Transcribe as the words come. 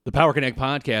The Power Connect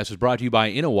podcast is brought to you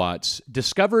by InnoWatts.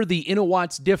 Discover the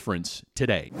InnoWatts difference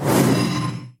today.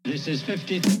 This is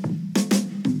 50.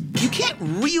 You can't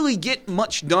really get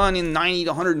much done in 90 to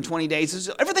 120 days.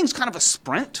 Everything's kind of a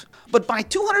sprint. But by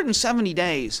 270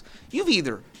 days, you've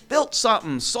either built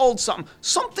something, sold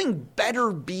something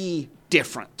better be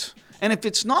different. And if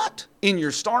it's not in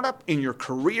your startup, in your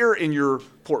career, in your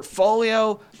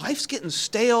portfolio, life's getting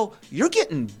stale, you're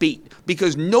getting beat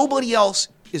because nobody else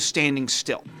is standing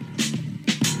still.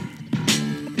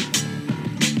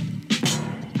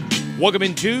 Welcome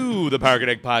into the Power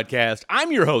Connect podcast.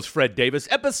 I'm your host, Fred Davis,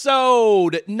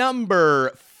 episode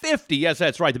number 50. Yes,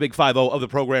 that's right. The big 50 of the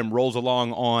program rolls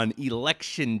along on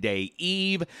Election Day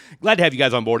Eve. Glad to have you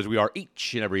guys on board as we are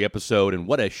each and every episode. And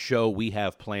what a show we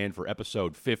have planned for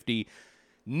episode 50.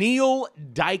 Neal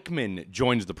Dikeman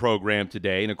joins the program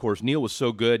today. And of course, Neal was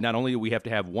so good. Not only do we have to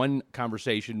have one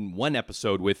conversation, one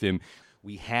episode with him,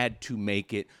 we had to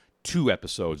make it 2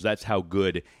 episodes. That's how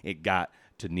good it got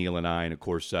to Neal and I. And of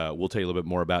course, we'll tell you a little bit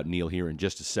more about Neal here in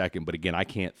just a second. But again, I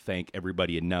can't thank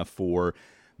everybody enough for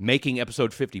making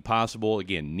episode 50 possible.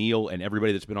 Again, Neal and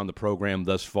everybody that's been on the program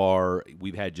thus far,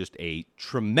 we've had just a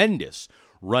tremendous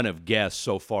run of guests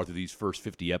so far through these first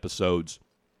 50 episodes.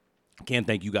 Can't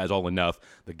thank you guys all enough.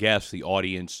 The guests, the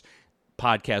audience,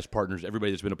 podcast partners,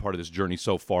 everybody that's been a part of this journey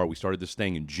so far. We started this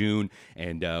thing in June,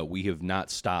 and we have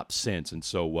not stopped since. And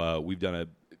so we've done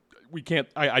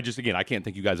I can't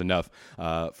thank you guys enough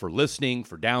for listening,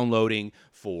 for downloading,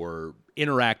 for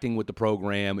interacting with the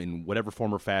program in whatever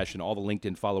form or fashion. All the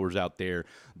LinkedIn followers out there,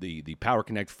 the Power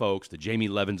Connect folks, the Jamie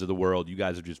Levins of the world, you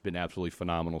guys have just been absolutely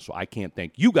phenomenal. So I can't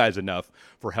thank you guys enough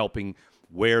for helping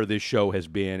where this show has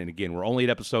been. And again, we're only at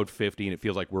episode 50, and it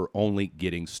feels like we're only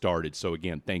getting started. So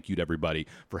again, thank you to everybody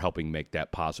for helping make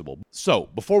that possible. So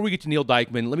before we get to Neal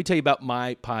Dikeman, let me tell you about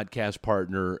my podcast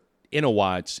partner,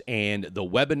 InnoWatts, and the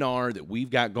webinar that we've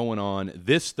got going on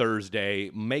this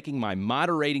Thursday, making my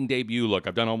moderating debut. Look,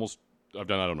 I've done,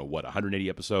 180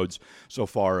 episodes so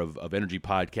far of Energy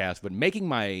Podcast, but making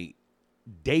my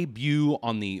debut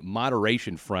on the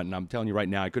moderation front, and I'm telling you right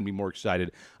now, I couldn't be more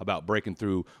excited about breaking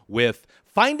through with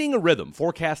Finding a Rhythm,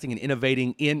 Forecasting and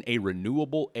Innovating in a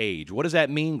Renewable Age. What does that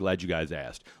mean? Glad you guys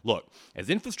asked. Look, as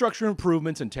infrastructure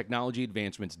improvements and technology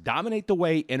advancements dominate the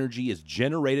way energy is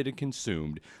generated and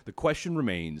consumed, the question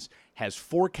remains, has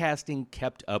forecasting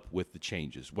kept up with the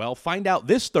changes? Well, find out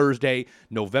this Thursday,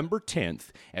 November 10th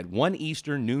at 1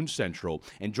 Eastern, noon Central,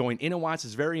 and join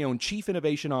InnoWatts' very own Chief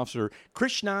Innovation Officer,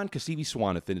 Krishnan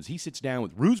Kasiviswanathan, as he sits down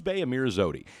with Ruzbe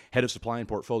Amirazodi, Head of Supply and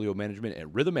Portfolio Management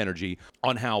at Rhythm Energy,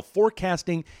 on how forecasting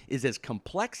is as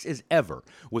complex as ever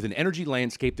with an energy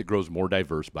landscape that grows more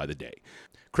diverse by the day.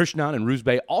 Krishnan and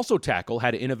Ruzbe also tackle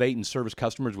how to innovate and service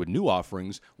customers with new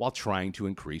offerings while trying to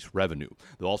increase revenue.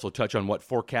 They'll also touch on what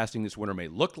forecasting this winter may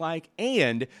look like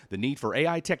and the need for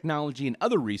AI technology and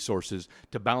other resources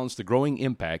to balance the growing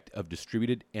impact of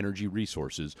distributed energy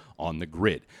resources on the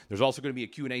grid. There's also going to be a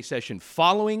Q&A session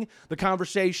following the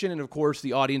conversation, and of course,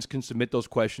 the audience can submit those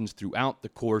questions throughout the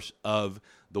course of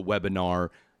the webinar.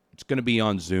 It's going to be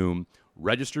on Zoom.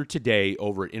 Register today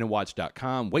over at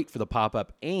InnoWatts.com. Wait for the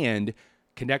pop-up and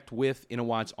connect with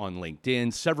InnoWatts on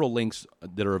LinkedIn. Several links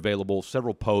that are available,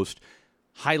 several posts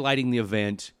highlighting the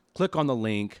event. Click on the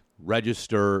link,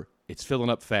 register. It's filling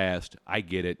up fast. I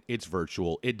get it. It's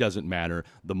virtual. It doesn't matter.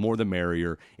 The more the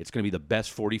merrier. It's going to be the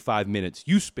best 45 minutes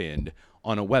you spend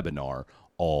on a webinar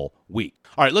all week.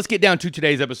 All right, let's get down to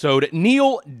today's episode.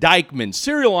 Neal Dikeman,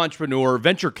 serial entrepreneur,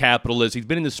 venture capitalist. He's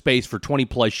been in this space for 20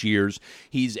 plus years.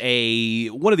 He's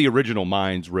one of the original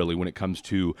minds, really, when it comes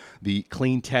to the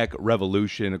clean tech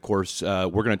revolution. Of course, we're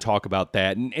going to talk about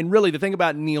that. And really, the thing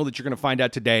about Neal that you're going to find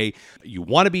out today, you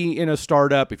want to be in a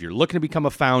startup, if you're looking to become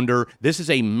a founder, this is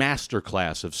a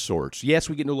masterclass of sorts. Yes,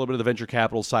 we get into a little bit of the venture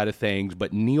capital side of things,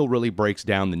 but Neal really breaks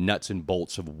down the nuts and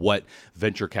bolts of what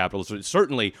venture capital is.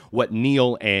 Certainly what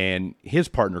Neal and his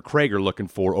partner Craig are looking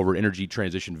for over Energy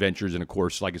Transition Ventures. And of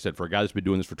course, like I said, for a guy that's been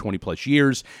doing this for 20 plus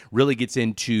years, really gets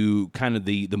into kind of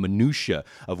the minutia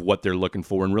of what they're looking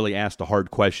for and really asks the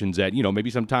hard questions that, maybe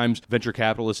sometimes venture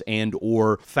capitalists and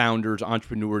or founders,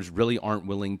 entrepreneurs really aren't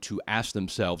willing to ask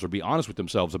themselves or be honest with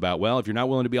themselves about. Well, if you're not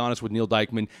willing to be honest with Neal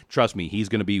Dikeman, trust me, he's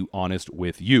going to be honest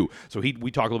with you. So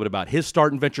we talk a little bit about his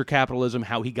start in venture capitalism,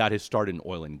 how he got his start in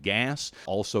oil and gas,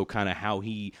 also kind of how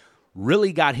he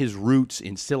really got his roots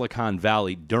in Silicon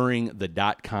Valley during the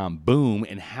dot-com boom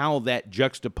and how that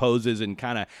juxtaposes and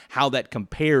kind of how that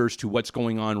compares to what's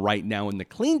going on right now in the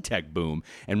clean tech boom,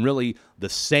 and really the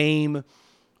same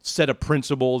set of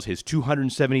principles, his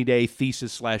 270-day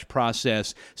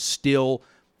thesis/process still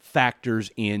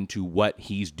factors into what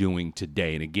he's doing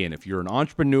today. And again, if you're an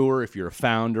entrepreneur, if you're a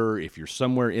founder, if you're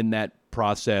somewhere in that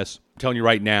process, I'm telling you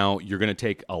right now, you're going to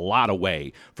take a lot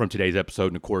away from today's episode.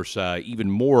 And of course,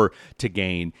 even more to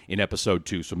gain in episode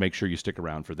 2. So make sure you stick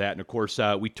around for that. And of course,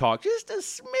 we talk just a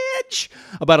smidge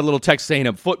about a little Texas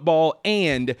A&M football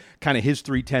and kind of his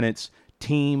 3 tenets: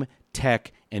 team,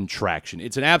 tech, and traction.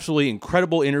 It's an absolutely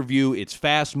incredible interview. It's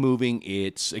fast moving.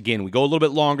 It's, again, we go a little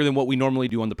bit longer than what we normally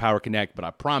do on the Power Connect, but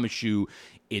I promise you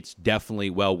it's definitely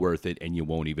well worth it, and you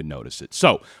won't even notice it.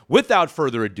 So, without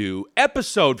further ado,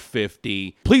 episode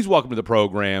 50, please welcome to the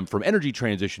program from Energy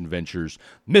Transition Ventures,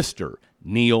 Mr.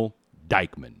 Neal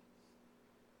Dikeman.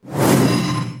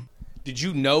 Did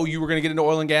you know you were going to get into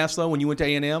oil and gas, though, when you went to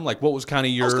A&M? Like, what was kind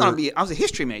of your... I was a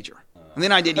history major. And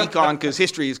then I did econ because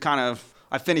history is kind of...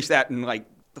 I finished that in, like,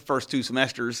 the first 2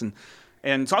 semesters.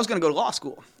 And so I was going to go to law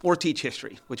school or teach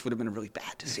history, which would have been a really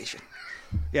bad decision.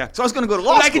 Yeah, so I was going to go to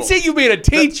law school. I can see you being a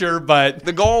teacher, but...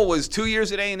 The goal was 2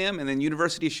 years at A&M and then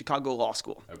University of Chicago Law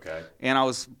School. Okay. And I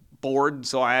was bored,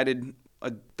 so I added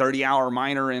a 30-hour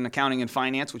minor in accounting and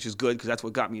finance, which is good because that's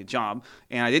what got me a job.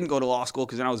 And I didn't go to law school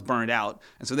because then I was burned out.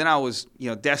 And so then I was,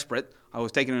 desperate. I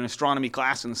was taking an astronomy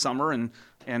class in the summer and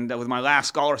with my last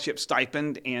scholarship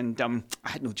stipend, and I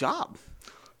had no job.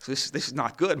 So this is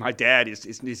not good. My dad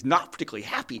is not particularly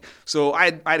happy. So I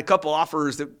had a couple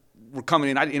offers that were coming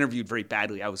in. I interviewed very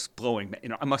badly. I was blowing.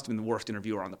 I must have been the worst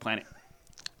interviewer on the planet.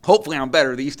 Hopefully, I'm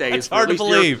better these days. It's hard to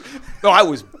believe. No, I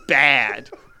was bad.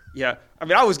 Yeah, I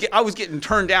mean, I was getting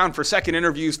turned down for second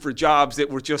interviews for jobs that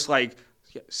were just like,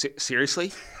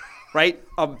 seriously, right?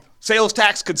 Sales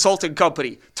tax consulting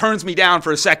company turns me down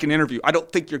for a second interview. I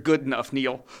don't think you're good enough,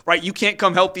 Neal. Right? You can't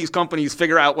come help these companies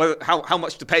figure out how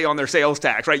much to pay on their sales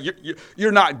tax. Right?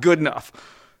 You're not good enough.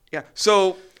 Yeah.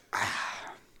 So,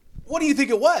 what do you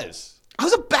think it was?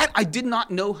 I did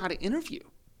not know how to interview.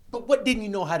 But what didn't you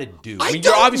know how to do? I mean,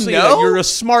 you're don't obviously know. You're a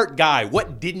smart guy.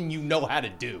 What didn't you know how to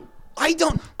do? I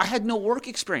had no work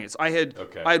experience. I had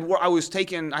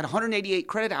 188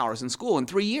 credit hours in school in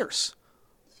 3 years.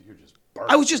 So you're just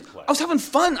I was having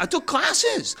fun. I took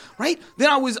classes, right? Then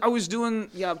I was doing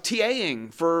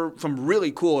TAing for some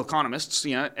really cool economists,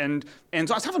 and so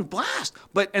I was having a blast.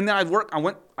 And then I'd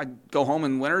go home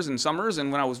in winters and summers, and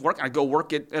when I was working, I'd go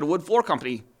work at a wood floor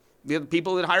company. The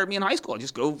people that hired me in high school, I'd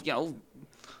just go,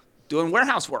 doing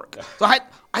warehouse work. So I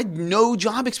had no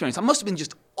job experience. I must have been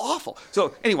just awful.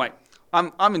 So anyway,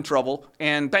 I'm in trouble,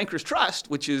 and Bankers Trust,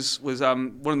 which was one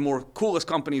of the more coolest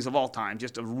companies of all time,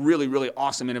 just a really, really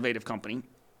awesome, innovative company.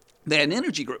 They had an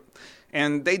energy group,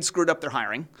 and they'd screwed up their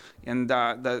hiring. And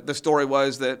the story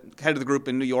was that head of the group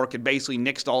in New York had basically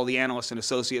nixed all the analysts and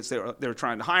associates they were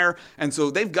trying to hire, and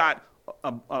so they've got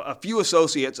a few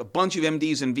associates, a bunch of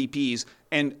MDs and VPs,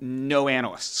 and no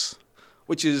analysts,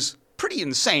 which is pretty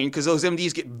insane because those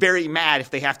MDs get very mad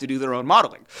if they have to do their own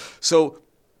modeling. So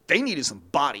they needed some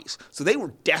bodies. So they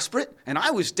were desperate, and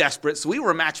I was desperate, so we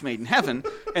were a match made in heaven.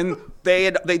 And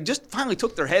they just finally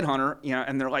took their headhunter,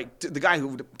 and they're like, the guy who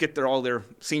would get all their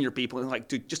senior people, and like,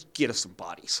 dude, just get us some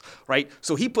bodies, right?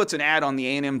 So he puts an ad on the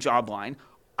A&M job line.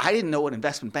 I didn't know what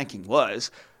investment banking was.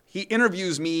 He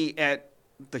interviews me at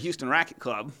the Houston Racket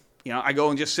Club. I go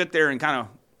and just sit there and kind of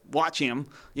watch him,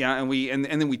 and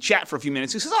then we chat for a few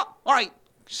minutes. He says, "Oh, all right,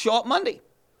 show up Monday."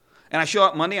 And I show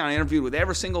up Monday, and I interviewed with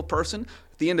every single person.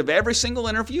 At the end of every single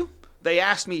interview, they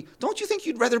asked me, "Don't you think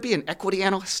you'd rather be an equity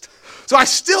analyst?" So I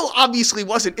still obviously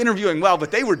wasn't interviewing well,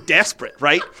 but they were desperate,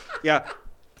 right? Yeah.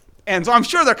 And so I'm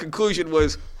sure their conclusion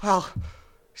was, well,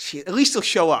 shit, at least he'll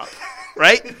show up,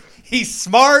 right? He's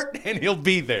smart, and he'll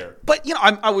be there. But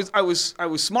I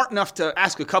was smart enough to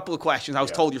ask a couple of questions. I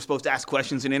was told you're supposed to ask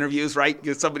questions in interviews, right?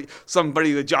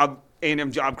 Somebody the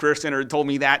A&M Job Career Center had told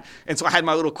me that, and so I had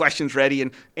my little questions ready,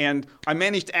 and I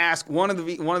managed to ask one of the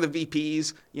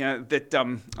VPs,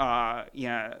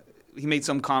 he made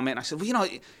some comment. I said, well,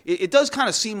 it does kind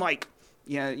of seem like,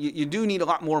 you do need a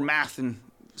lot more math and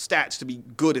stats to be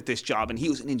good at this job, and he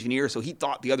was an engineer, so he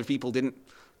thought the other people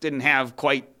didn't have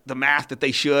quite the math that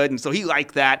they should, and so he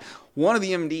liked that. One of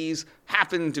the MDs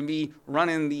happened to be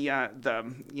running the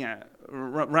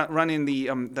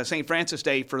St. Francis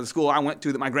Day for the school I went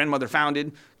to that my grandmother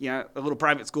founded, a little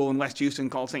private school in West Houston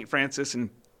called St. Francis,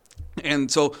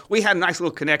 and so we had a nice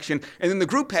little connection. And then the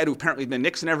group head, who apparently had been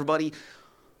nixing everybody,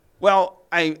 well,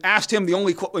 I asked him the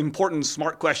only important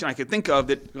smart question I could think of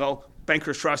that,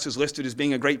 Bankers Trust is listed as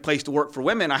being a great place to work for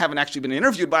women. I haven't actually been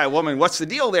interviewed by a woman. What's the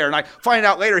deal there? And I find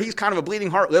out later he's kind of a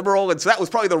bleeding heart liberal, and so that was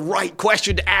probably the right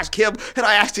question to ask him. Had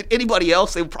I asked it anybody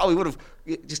else, they probably would have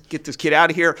just get this kid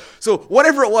out of here. So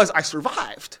whatever it was, I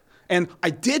survived. And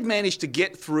I did manage to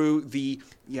get through the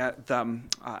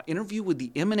interview with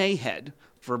the M&A head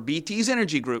for BT's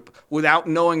Energy Group without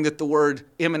knowing that the word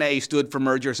M&A stood for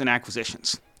mergers and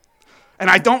acquisitions. And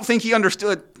I don't think he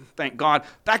understood, thank God.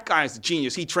 That guy's a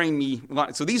genius. He trained me a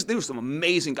lot. So these were some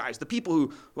amazing guys. The people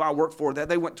who I worked for,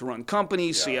 they went to run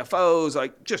companies, CFOs,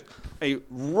 like just a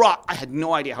rock. I had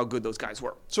no idea how good those guys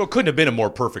were. So it couldn't have been a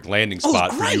more perfect landing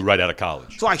spot for you right out of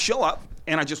college. So I show up,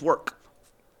 and I just work.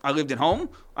 I lived at home.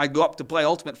 I'd go up to play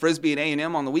Ultimate Frisbee at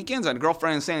A&M on the weekends. I had a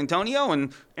girlfriend in San Antonio,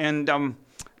 and then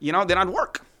I'd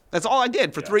work. That's all I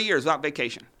did for 3 years without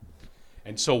vacation.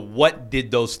 And so what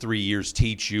did those 3 years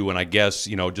teach you? And I guess,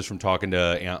 just from talking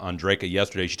to Andreka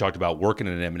yesterday, she talked about working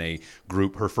in an M&A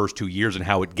group her first 2 years and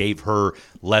how it gave her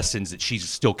lessons that she's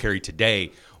still carried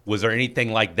today. Was there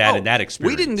anything like that in that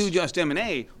experience? We didn't do just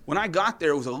M&A. When I got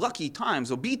there, it was a lucky time.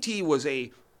 So BT was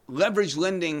a leverage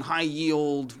lending, high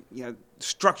yield,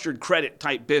 structured credit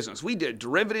type business. We did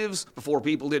derivatives before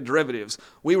people did derivatives.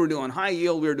 We were doing high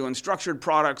yield. We were doing structured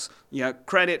products,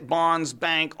 credit, bonds,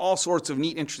 bank, all sorts of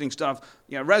neat, interesting stuff.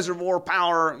 Reservoir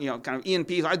power, kind of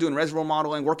E&Ps. I was doing reservoir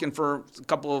modeling, working for a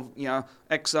couple of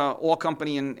ex-oil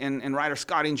company and Ryder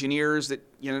Scott engineers that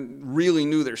really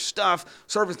knew their stuff.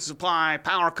 Service and supply,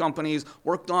 power companies,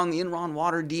 worked on the Enron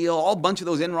water deal, all a bunch of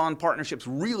those Enron partnerships,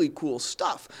 really cool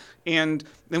stuff. And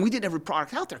then we did every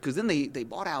product out there because then they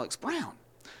bought Alex Brown.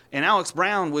 And Alex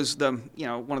Brown was the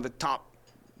one of the top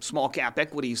small cap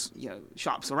equities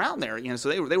shops around there. So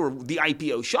they were the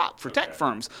IPO shop for tech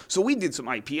firms. So we did some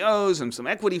IPOs and some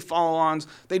equity follow-ons.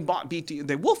 They bought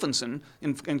Wolfenson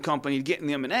and company to get in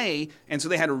the M&A, and so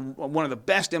they had one of the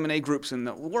best M&A groups in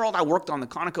the world. I worked on the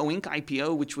Conoco Inc.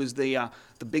 IPO, which was the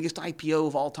biggest IPO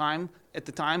of all time at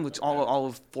the time, which all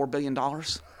of $4 billion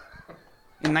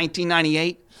in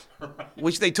 1998,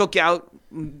 which they took out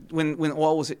when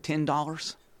oil was at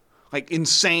 $10. Like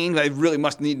insane. I really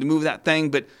must need to move that thing.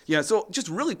 But so just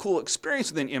really cool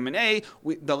experience within M&A.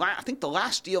 I think the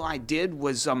last deal I did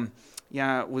was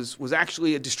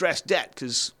actually a distressed debt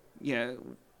because the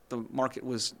market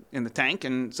was in the tank,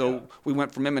 and so we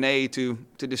went from M&A to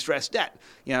distressed debt.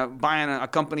 Buying a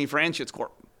company for Anschutz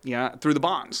Corp. Through the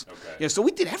bonds. Okay. So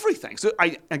we did everything. So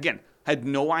I had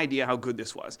no idea how good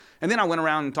this was. And then I went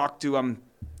around and talked to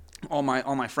all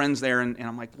my friends there, and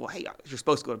I'm like, well, hey, you're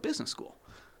supposed to go to business school.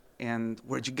 And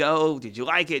where'd you go? Did you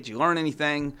like it? Did you learn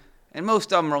anything? And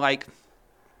most of them are like,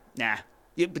 nah,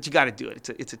 but you got to do it.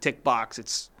 It's a tick box.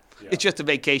 It's just a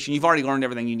vacation. You've already learned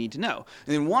everything you need to know.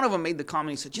 And then one of them made the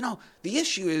comment, he said, the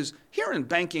issue is here in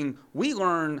banking, we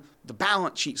learn the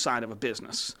balance sheet side of a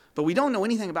business, but we don't know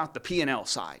anything about the P&L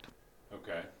side.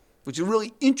 Okay. Which is a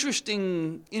really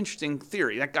interesting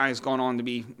theory. That guy has gone on to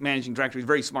be managing director. He's a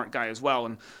very smart guy as well.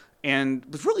 And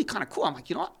it was really kind of cool. I'm like,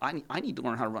 what? I need to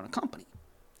learn how to run a company.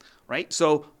 Right?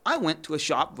 So I went to a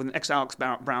shop with an ex-Alex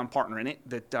Brown partner in it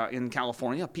that in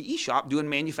California, a PE shop doing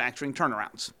manufacturing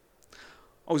turnarounds.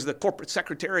 I was the corporate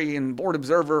secretary and board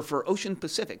observer for Ocean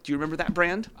Pacific. Do you remember that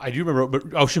brand? I do remember,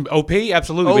 but Ocean OP,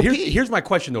 absolutely. OP. But here's my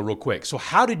question though, real quick. So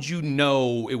how did you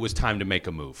know it was time to make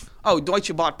a move? Oh,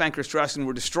 Deutsche bought Bankers Trust and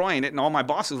were destroying it, and all my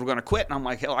bosses were going to quit, and I'm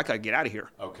like, hell, I got to get out of here.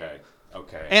 Okay.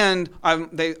 And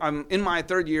I'm in my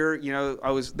third year.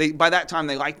 By that time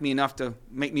they liked me enough to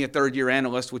make me a third year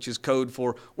analyst, which is code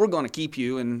for we're going to keep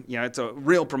you, and it's a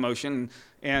real promotion.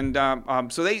 And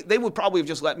so they would probably have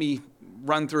just let me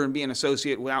run through and be an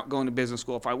associate without going to business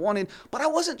school if I wanted. But I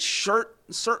wasn't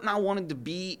certain I wanted to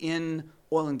be in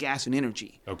oil and gas and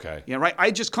energy. Okay. Right. I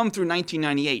had just come through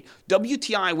 1998.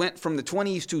 WTI went from the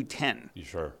 20s to 10. You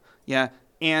sure? Yeah.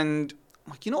 And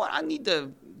I'm like, what? I need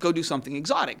to go do something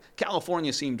exotic.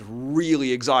 California seemed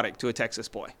really exotic to a Texas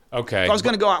boy. Okay. So I was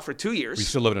going to go out for 2 years. Were you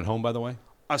still living at home, by the way?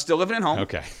 I was still living at home.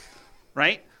 Okay.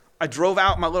 Right? I drove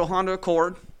out my little Honda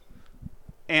Accord,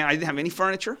 and I didn't have any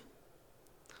furniture.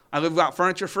 I lived without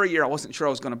furniture for a year. I wasn't sure I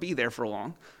was going to be there for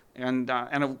long. And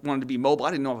I wanted to be mobile.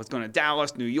 I didn't know if I was going to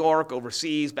Dallas, New York,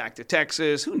 overseas, back to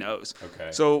Texas. Who knows?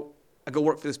 Okay. So I go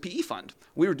work for this PE fund.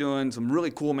 We were doing some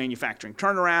really cool manufacturing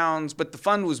turnarounds, but the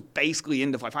fund was basically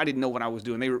end of life. I didn't know what I was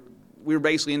doing. We were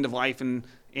basically end of life and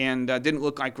didn't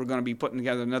look like we're going to be putting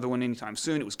together another one anytime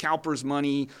soon. It was CalPERS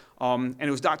money, and it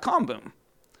was .com boom.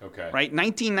 Okay. Right,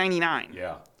 1999.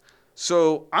 Yeah.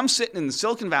 So I'm sitting in the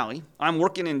Silicon Valley. I'm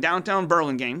working in downtown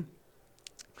Burlingame,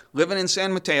 living in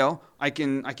San Mateo. You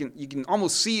can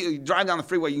almost see, you drive down the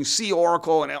freeway, you can see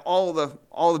Oracle and all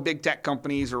the big tech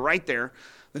companies are right there,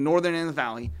 the northern end of the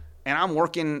valley, and I'm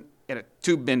working at a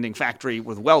tube bending factory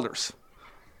with welders,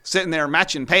 sitting there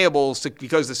matching payables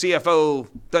because the CFO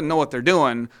doesn't know what they're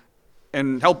doing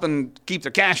and helping keep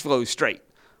their cash flows straight.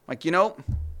 Like,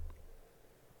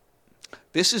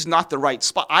 this is not the right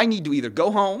spot. I need to either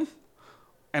go home,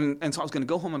 and so I was going to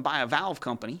go home and buy a valve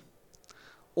company,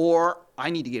 or I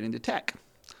need to get into tech.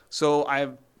 So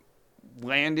I've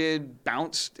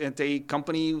bounced at a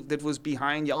company that was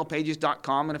behind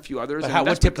yellowpages.com and a few others.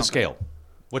 What tipped the scale?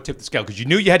 What tipped the scale? Because you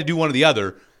knew you had to do one or the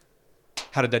other.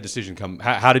 How did that decision come?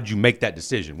 How did you make that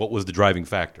decision? What was the driving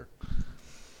factor?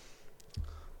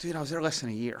 Dude, I was there less than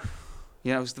a year.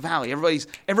 It was the Valley.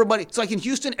 Everybody. It's like in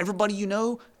Houston, everybody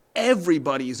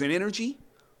everybody is in energy,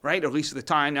 right? At least at the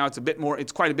time. Now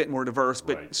it's quite a bit more diverse,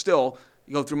 but right. Still,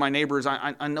 you go through my neighbors,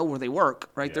 I know where they work,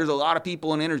 right? Yeah. There's a lot of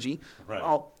people in energy.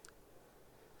 Right.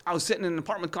 I was sitting in an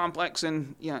apartment complex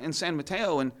in San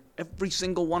Mateo, and every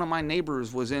single one of my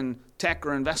neighbors was in tech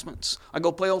or investments. I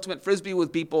go play ultimate frisbee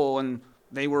with people, and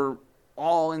they were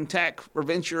all in tech or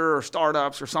venture or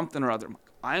startups or something or other.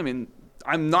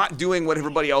 I'm not doing what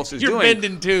everybody else is doing. You're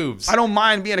bending tubes. I don't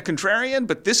mind being a contrarian,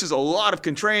 but this is a lot of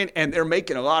contrarian, and they're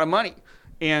making a lot of money.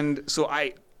 And so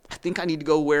I think I need to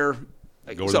go where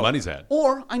the money's at.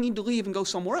 Or I need to leave and go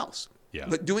somewhere else. Yeah.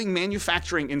 But doing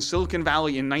manufacturing in Silicon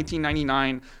Valley in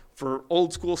 1999 for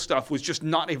old school stuff was just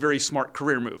not a very smart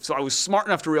career move. So I was smart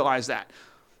enough to realize that.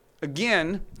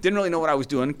 Again, didn't really know what I was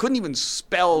doing. Couldn't even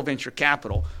spell venture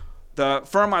capital. The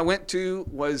firm I went to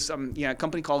was a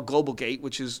company called Global Gate,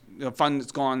 which is a fund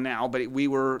that's gone now, but we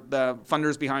were the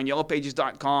funders behind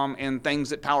yellowpages.com and things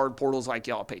that powered portals like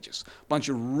Yellow Pages. A bunch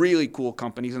of really cool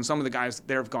companies, and some of the guys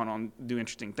there have gone on to do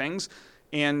interesting things.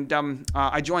 And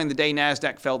I joined the day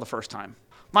NASDAQ fell the first time.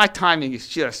 My timing is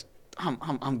just,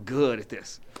 I'm good at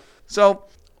this. So,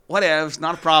 whatevs,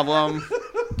 not a problem.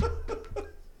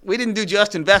 We didn't do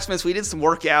just investments. We did some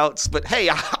workouts. But, hey,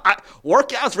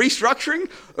 workouts, restructuring,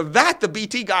 that the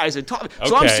BT guys had taught me.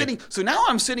 Okay. So now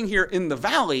I'm sitting here in the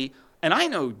Valley, and I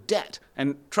know debt.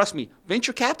 And trust me,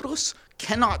 venture capitalists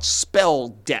cannot spell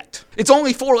debt. It's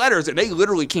only 4 letters, and they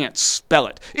literally can't spell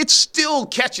it. It's still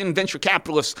catching venture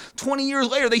capitalists. 20 years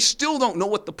later, they still don't know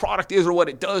what the product is or what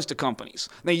it does to companies.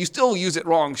 Now, you still use it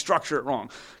wrong, structure it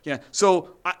wrong. Yeah.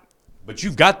 So But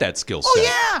you've got that skill set. Oh,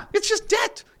 yeah. It's just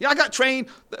debt. Yeah, I got trained.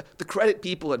 The credit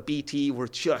people at BT were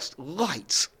just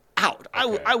lights out.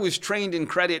 Okay. I was trained in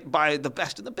credit by the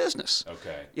best of the business.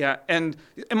 Okay. Yeah, and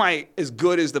am I as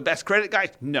good as the best credit guy?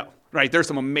 No. Right, there's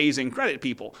some amazing credit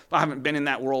people. I haven't been in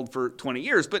that world for 20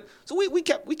 years, but so we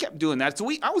kept doing that. So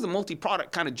I was a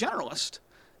multi-product kind of generalist,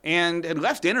 and had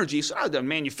left energy. So I was done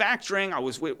manufacturing. I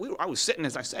was sitting,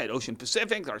 as I said, Ocean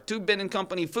Pacific, our tube bending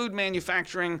company, food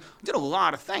manufacturing. Did a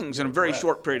lot of things in a very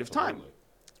short period of time.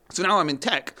 Absolutely. So now I'm in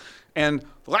tech, and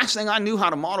the last thing I knew how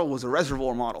to model was a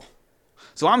reservoir model.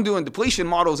 So I'm doing depletion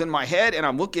models in my head, and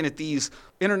I'm looking at these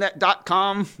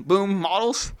internet.com boom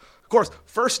models. Of course,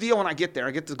 first deal when I get there,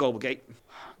 I get to Global Gate.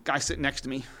 Guy sitting next to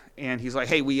me, and he's like,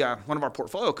 hey, we one of our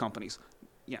portfolio companies,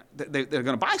 they're going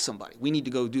to buy somebody. We need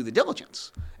to go do the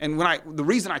diligence. And the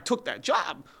reason I took that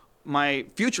job, my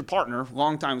future partner,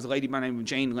 long time, was a lady by the name of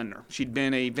Jane Lindner. She'd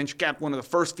been a one of the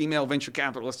first female venture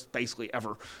capitalists basically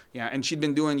ever. Yeah, and she'd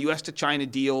been doing U.S. to China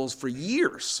deals for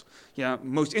years. Yeah,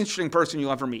 most interesting person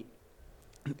you'll ever meet.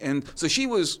 And so she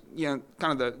was,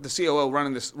 kind of the COO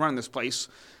running this place,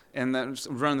 and then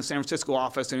running the San Francisco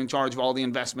office and in charge of all the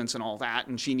investments and all that.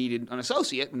 And she needed an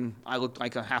associate, and I looked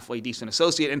like a halfway decent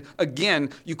associate. And again,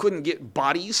 you couldn't get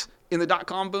bodies in the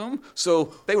dot-com boom,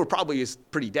 so they were probably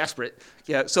pretty desperate.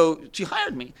 Yeah, so she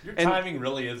hired me. Your timing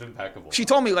really is impeccable. She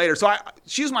told me later,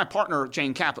 she was my partner at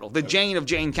Jane Capital, the Jane of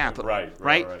Jane Capital.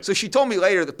 Right. So she told me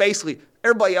later that basically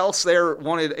everybody else there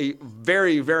wanted a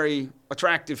very, very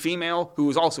attractive female who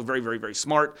was also very, very, very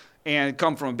smart and had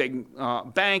come from a big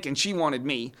bank, and she wanted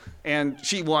me. And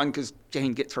she won because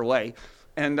Jane gets her way.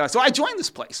 And so I joined this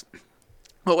place.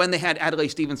 Well, when they had Adlai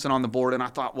Stevenson on the board, and I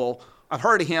thought, well, I've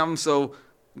heard of him, so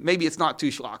maybe it's not too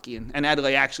schlocky. And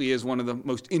Adlai actually is one of the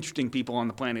most interesting people on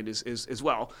the planet as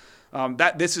well.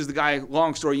 This is the guy,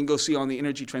 long story, you can go see on the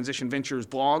Energy Transition Ventures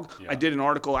blog. Yeah. I did an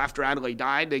article after Adlai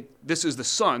died. This is the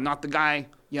son, not the guy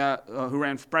who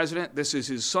ran for president. This is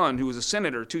his son, who was a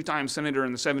senator, 2-time senator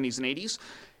in the 70s and 80s.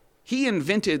 He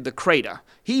invented the CRADA.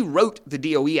 He wrote the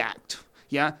DOE Act.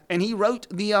 Yeah, and he wrote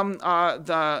the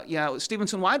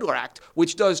Stevenson-Weidler Act,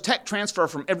 which does tech transfer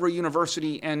from every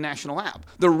university and national lab.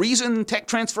 The reason tech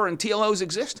transfer and TLOs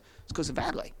exist is because of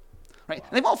Adlai, right? Wow.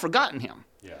 And they've all forgotten him.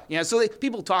 Yeah. So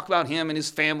people talk about him and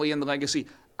his family and the legacy.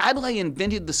 Adlai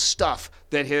invented the stuff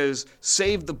that has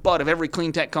saved the butt of every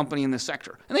clean tech company in this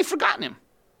sector, and they've forgotten him.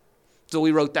 So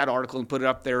we wrote that article and put it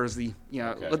up there as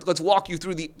let's walk you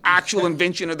through the actual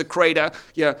invention of the CRADA.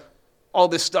 Yeah. All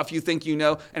this stuff you think you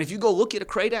know. And if you go look at a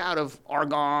CRADA out of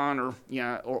Argonne or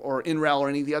INREL or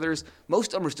any of the others,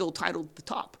 most of them are still titled at the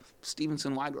top,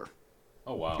 Stevenson-Weidler.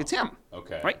 Oh, wow. It's him.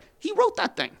 Okay. Right? He wrote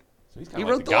that thing. So he's He kind of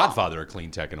wrote like the the law. godfather of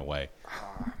clean tech in a way.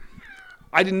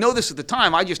 I didn't know this at the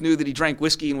time. I just knew that he drank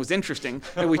whiskey and was interesting,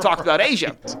 and we talked about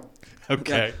Asia.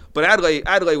 Okay. But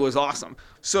Adelaide was awesome.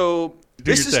 So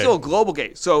this is still a global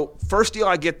gate. So first deal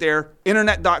I get there,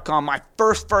 internet.com, my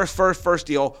first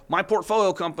deal. My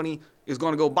portfolio company is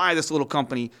going to go buy this little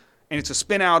company, and it's a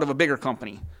spin out of a bigger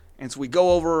company. And so we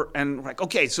go over and we're like,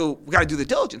 okay, so we got to do the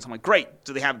diligence. I'm like, great.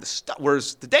 Do they have the stuff?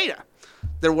 Where's the data?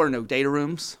 There were no data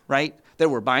rooms, right? There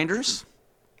were binders.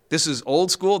 This is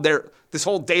old school. This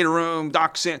whole data room,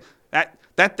 DocSend,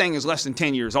 that thing is less than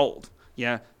 10 years old.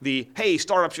 Yeah. Hey,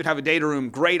 startups should have a data room,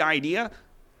 great idea.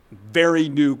 Very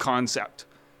new concept.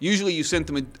 Usually you sent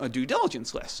them a due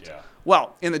diligence list. Yeah.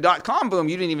 Well, in the dot-com boom,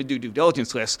 you didn't even do due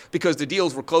diligence lists because the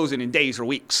deals were closing in days or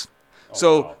weeks.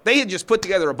 Wow. They had just put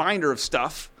together a binder of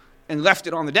stuff and left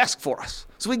it on the desk for us.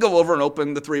 So we go over and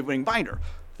open the 3-ring binder.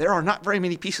 There are not very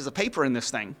many pieces of paper in this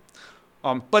thing.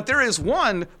 But there is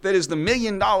one that is the $1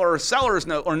 million seller's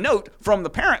note or note from the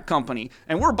parent company,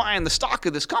 and we're buying the stock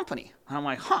of this company. And I'm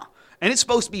like, huh. And it's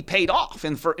supposed to be paid off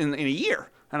in a year.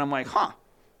 And I'm like, huh.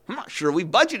 I'm not sure. We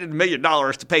budgeted $1 million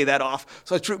to pay that off.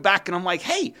 So I troop back and I'm like,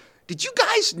 hey, did you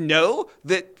guys know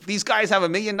that these guys have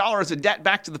 $1 million of debt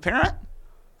back to the parent?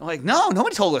 They're like, no,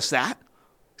 nobody told us that.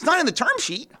 It's not in the term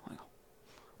sheet. I'm like,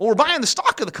 well, we're buying the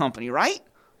stock of the company, right?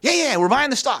 Yeah, we're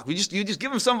buying the stock. You just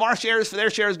give them some of our shares for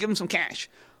their shares, give them some cash.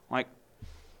 I'm like,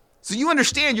 so you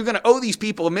understand you're going to owe these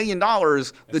people $1 million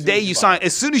the day you sign,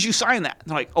 as soon as you sign that. And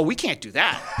they're like, oh, we can't do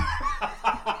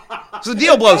that. So the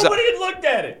deal blows up. Nobody had looked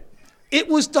at it. It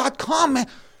was .com, man.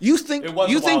 You think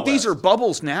these are West.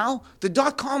 bubbles now? The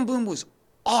 .com boom was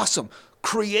awesome.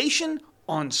 Creation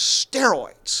on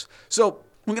steroids. So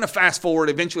we're going to fast forward.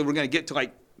 Eventually, we're going to get to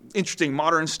like interesting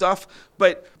modern stuff,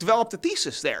 but developed a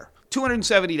thesis there.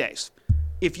 270 days.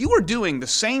 If you were doing the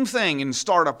same thing in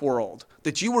startup world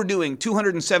that you were doing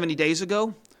 270 days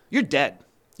ago, you're dead.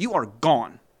 You are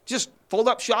gone. Just fold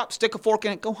up shop, stick a fork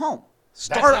in it, go home.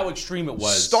 That's how extreme it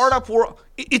was. Startup world,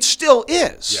 it still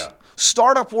is. Yeah.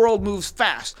 Startup world moves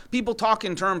fast. People talk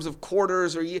in terms of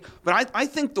quarters or years, but I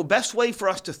think the best way for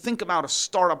us to think about a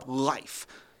startup life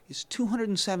is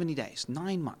 270 days,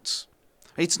 9 months.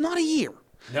 It's not a year.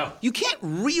 No. You can't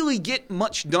really get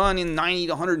much done in 90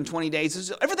 to 120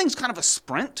 days. Everything's kind of a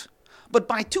sprint. But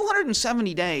by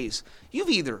 270 days, you've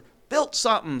either built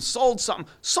something, sold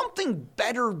something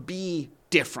better be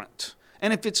different.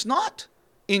 And if it's not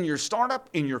in your startup,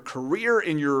 in your career,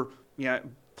 in your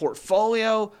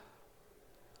portfolio,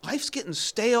 life's getting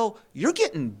stale. You're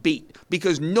getting beat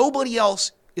because nobody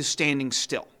else is standing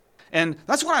still. And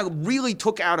that's what I really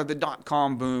took out of the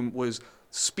 .com boom was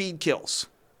speed kills.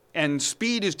 And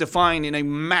speed is defined in a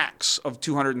max of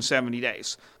 270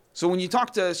 days. So when you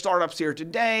talk to startups here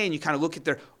today and you kind of look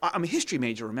at I'm a history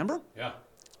major, remember? Yeah.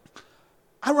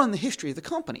 I run the history of the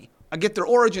company. I get their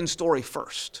origin story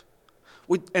first.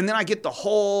 And then I get the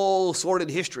whole sordid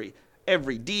history.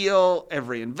 Every deal,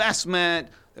 every investment,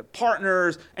 the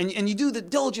partners, and you do the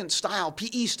diligent style,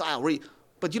 PE style,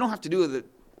 but you don't have to do the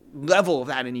level of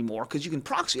that anymore because you can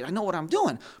proxy it. I know what I'm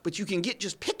doing, but you can get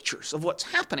just pictures of what's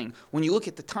happening when you look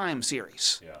at the time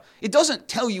series. Yeah. It doesn't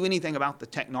tell you anything about the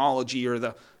technology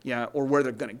or or where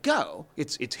they're going to go.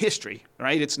 It's history,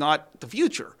 right? It's not the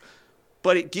future,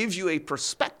 but it gives you a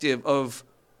perspective of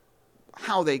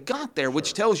how they got there,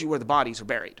 which tells you where the bodies are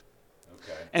buried.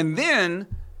 Okay. And then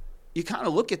you kind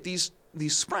of look at these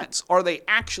sprints. Are they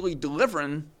actually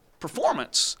delivering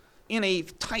performance in a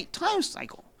tight time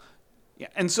cycle? Yeah.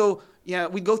 And so,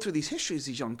 we go through these histories,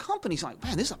 these young companies, like,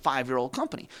 man, this is a 5-year-old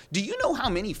company. Do you know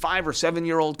how many 5 or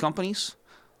 7-year-old companies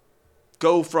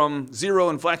go from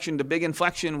zero inflection to big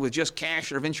inflection with just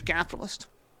cash or venture capitalist?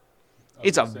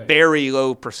 It's a very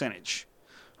low percentage,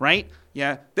 right?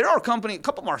 Yeah, there are a couple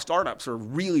of our startups are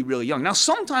really, really young. Now,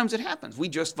 sometimes it happens. We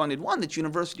just funded one that's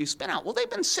university spin out. Well, they've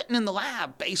been sitting in the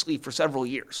lab basically for several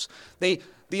years.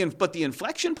 But the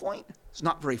inflection point is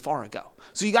not very far ago.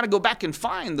 So you got to go back and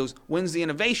find those. When's the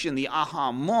innovation, the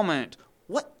aha moment?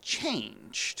 What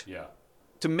changed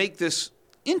to make this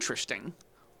interesting?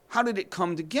 How did it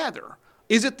come together?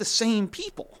 Is it the same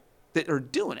people that are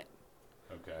doing it?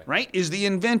 Okay. Right? Is the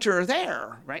inventor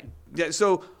there? Right?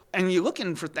 So, and you're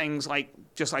looking for things like,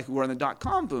 just like we were in the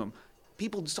 .com boom,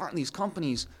 people starting these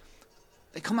companies,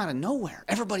 they come out of nowhere.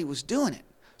 Everybody was doing it.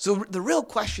 So the real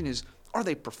question is, are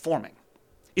they performing?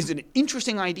 Is it an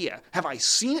interesting idea? Have I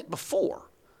seen it before?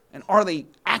 And are they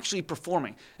actually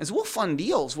performing? And so we'll fund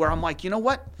deals where I'm like, you know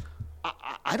what?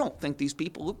 I don't think these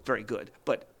people look very good.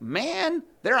 But man,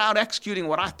 they're out executing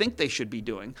what I think they should be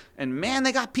doing. And man,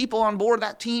 they got people on board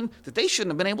that team that they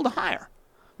shouldn't have been able to hire.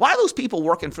 Why are those people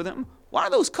working for them? Why are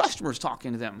those customers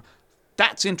talking to them?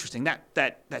 That's interesting,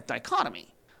 that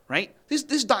dichotomy, right?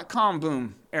 This dot-com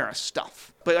boom era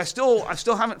stuff. But I still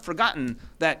haven't forgotten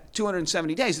that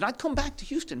 270 days. And I'd come back to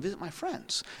Houston, visit my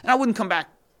friends. And I wouldn't come back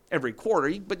every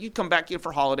quarter, but you'd come back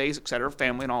for holidays, et cetera,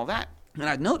 family and all that. And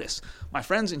I'd notice my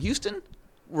friends in Houston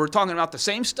were talking about the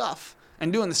same stuff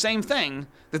and doing the same thing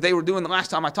that they were doing the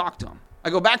last time I talked to them. I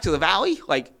go back to the Valley,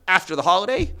 like after the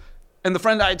holiday, and the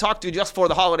friend I had talked to just before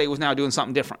the holiday was now doing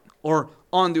something different or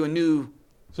on to a new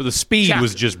So the speed chapter.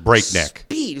 was just breakneck.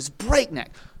 Speed is breakneck.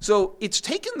 So it's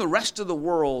taken the rest of the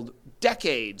world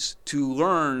decades to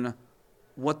learn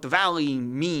what the Valley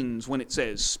means when it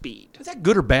says speed. Is that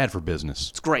good or bad for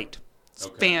business? It's great. It's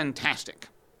Okay. fantastic.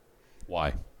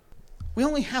 Why? We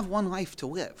only have one life to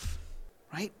live,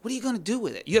 right? What are you going to do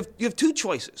with it? You have two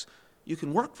choices. You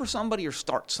can work for somebody or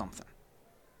start something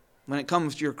when it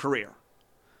comes to your career.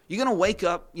 You're going to wake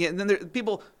up, and then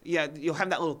you'll have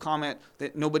that little comment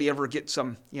that nobody ever gets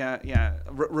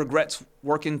regrets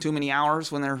working too many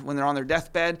hours when they're on their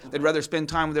deathbed. They'd rather spend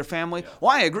time with their family. Well,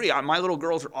 I agree. My little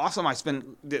girls are awesome.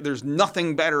 There's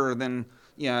nothing better than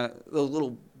those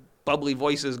little bubbly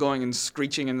voices going and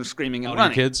screeching and screaming and How old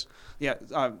running. are your kids? Yeah,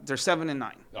 they're 7 and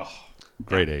 9. Oh,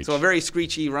 great age. So a very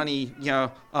screechy, runny,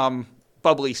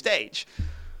 bubbly stage.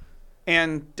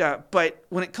 And but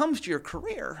when it comes to your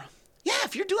career,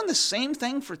 if you're doing the same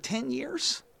thing for 10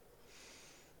 years,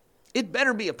 it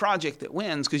better be a project that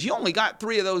wins because you only got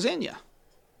 3 of those in you.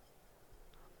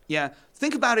 Yeah,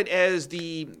 think about it as are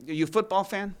you a football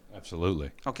fan?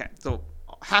 Absolutely. Okay, so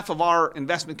half of our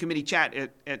investment committee chat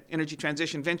at Energy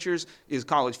Transition Ventures is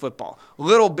college football. A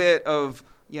little bit of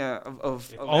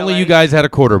Only LA. you guys had a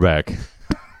quarterback.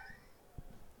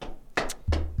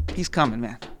 He's coming,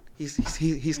 man.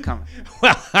 He's coming.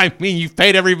 Well, I mean, you've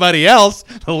paid everybody else.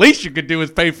 The least you could do is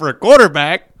pay for a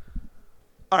quarterback.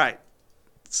 All right.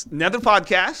 It's another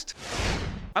podcast.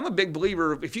 I'm a big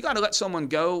believer, if you got to let someone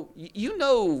go, you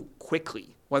know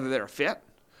quickly whether they're a fit.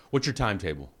 What's your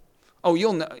timetable? Oh,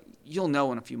 you'll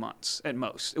know in a few months at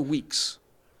most, weeks.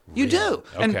 You do.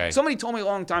 Okay. And somebody told me a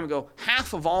long time ago,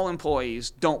 half of all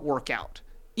employees don't work out.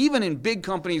 Even in big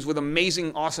companies with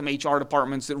amazing, awesome HR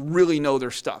departments that really know their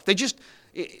stuff.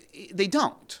 They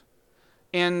don't.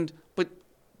 But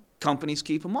companies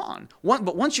keep them on.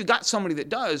 But once you got somebody that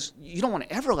does, you don't want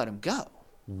to ever let them go.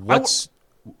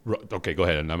 Okay, go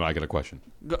ahead. And I got a question.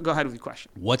 Go ahead with your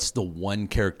question. What's the one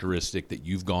characteristic that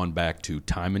you've gone back to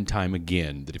time and time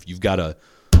again that if you've got to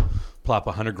plop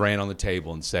 $100,000 on the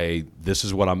table and say, this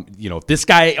is what if this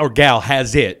guy or gal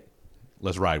has it,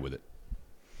 let's ride with it.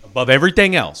 Above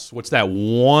everything else, what's that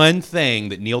one thing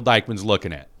that Neal Dikeman's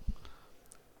looking at?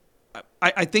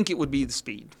 I think it would be the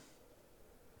speed.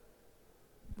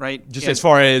 Right? Just as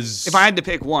far as... If I had to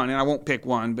pick one, and I won't pick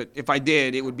one, but if I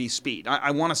did, it would be speed.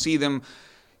 I want to see them...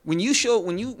 When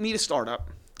you meet a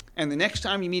startup, and the next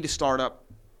time you meet a startup,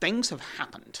 things have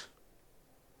happened.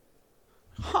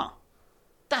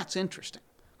 That's interesting.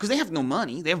 Because they have no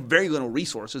money. They have very little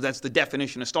resources. That's the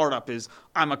definition of startup is,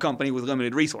 I'm a company with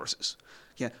limited resources.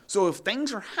 Yeah. So if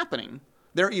things are happening,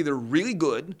 they're either really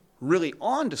good, really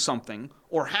on to something,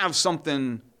 or have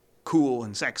something cool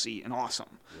and sexy and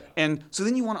awesome. Yeah. And so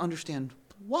then you want to understand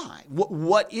why.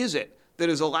 What is it that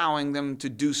is allowing them to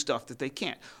do stuff that they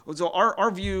can't? So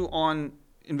our view on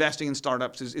investing in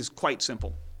startups is quite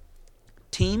simple.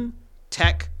 Team,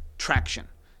 tech, traction,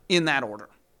 in that order.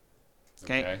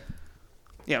 Okay?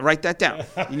 Yeah, write that down.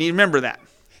 You need to remember that.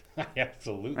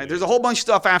 Absolutely. Right? There's a whole bunch of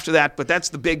stuff after that, but that's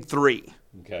the big 3.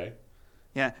 Okay.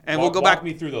 Yeah, and we'll go back. Walk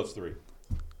me through those 3.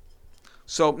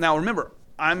 So now remember,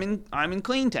 I'm in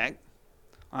clean tech,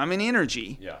 I'm in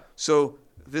energy. Yeah. So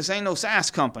this ain't no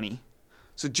SaaS company.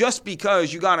 So just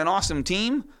because you got an awesome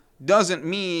team doesn't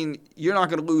mean you're not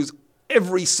going to lose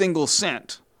every single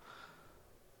cent.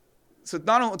 So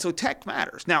tech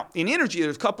matters. Now in energy,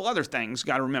 there's a couple other things you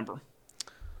got to remember.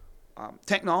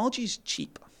 Technology's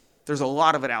cheap. There's a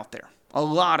lot of it out there. A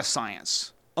lot of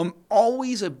science.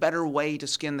 Always a better way to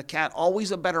skin the cat.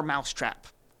 Always a better mousetrap.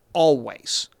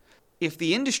 Always. If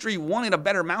the industry wanted a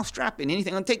better mousetrap in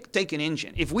anything, take an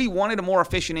engine. If we wanted a more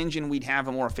efficient engine, we'd have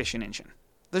a more efficient engine.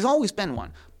 There's always been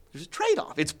one. There's a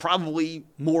trade-off. It's probably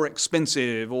more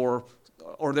expensive, or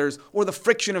the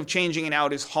friction of changing it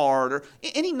out is hard, or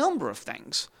any number of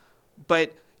things.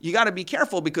 But you got to be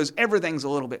careful because everything's a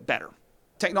little bit better.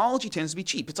 Technology tends to be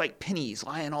cheap. It's like pennies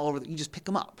lying all over. You just pick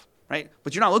them up, right?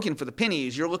 But you're not looking for the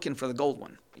pennies. You're looking for the gold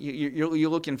one. You're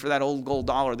looking for that old gold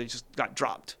dollar that just got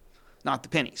dropped, not the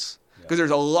pennies. Because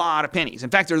there's a lot of pennies. In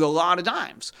fact, there's a lot of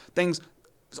dimes. There's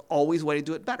always a way to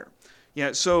do it better.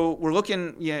 Yeah, so we're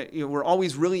looking. Yeah, we're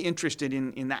always really interested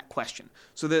in that question.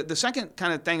 So the second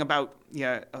kind of thing about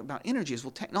energy is,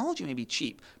 well, technology may be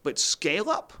cheap, but scale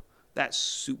up, that's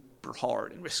super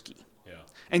hard and risky. Yeah.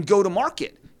 And go to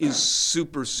market is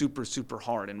super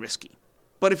hard and risky.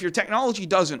 But if your technology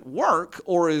doesn't work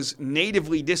or is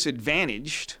natively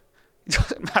disadvantaged, it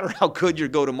doesn't matter how good your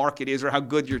go to market is or how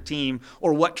good your team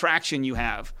or what traction you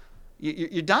have.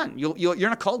 You're done. You're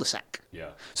in a cul-de-sac. Yeah.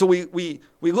 So we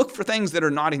look for things that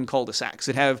are not in cul-de-sacs,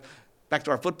 that have, back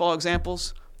to our football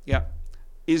examples, yeah.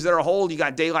 Is there a hole you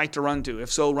got daylight to run to?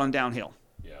 If so, run downhill.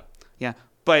 Yeah. Yeah.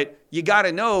 But you got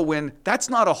to know when that's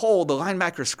not a hole, the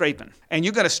linebacker's scraping. And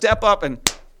you're going to step up and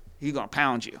he's going to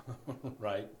pound you.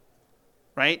 Right.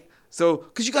 Right? So,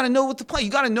 because you got to know what to play. You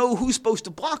got to know who's supposed to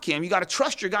block him. You got to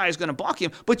trust your guy is going to block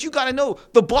him. But you got to know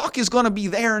the block is going to be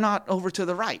there, not over to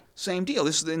the right. Same deal.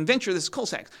 This is the venture, this is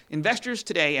cul-de-sacs. Investors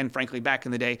today, and frankly back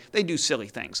in the day, they do silly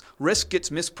things. Risk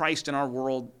gets mispriced in our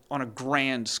world on a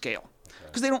grand scale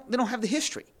because they don't have the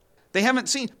history. They haven't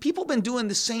seen. People have been doing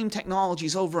the same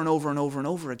technologies over and over and over and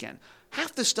over again.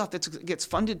 Half the stuff that gets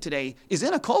funded today is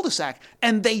in a cul-de-sac,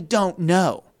 and they don't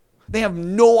know. They have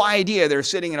no idea they're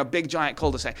sitting in a big, giant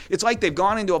cul-de-sac. It's like they've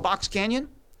gone into a box canyon,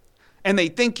 and they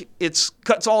think it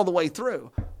cuts all the way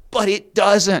through, but it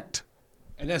doesn't.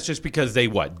 And that's just because they,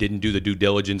 didn't do the due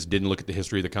diligence, didn't look at the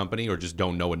history of the company, or just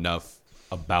don't know enough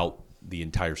about the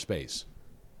entire space?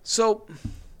 So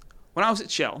when I was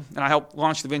at Shell, and I helped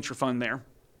launch the venture fund there,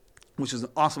 which was an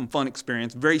awesome, fun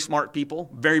experience, very smart people,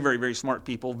 very, very, very smart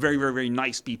people, very, very, very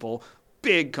nice people,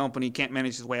 big company, can't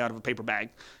manage his way out of a paper bag,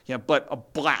 but a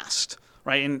blast,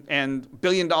 right? And $1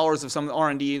 billion of some of the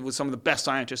R&D with some of the best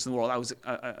scientists in the world. I was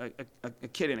a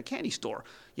kid in a candy store.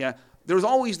 Yeah, there was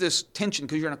always this tension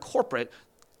because you're in a corporate.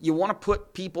 You want to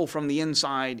put people from the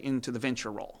inside into the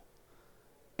venture role.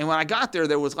 And when I got there,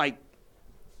 there was like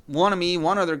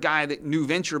one other guy that knew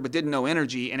venture but didn't know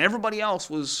energy, and everybody else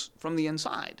was from the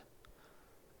inside.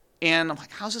 And I'm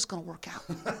like, how's this going to work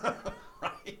out?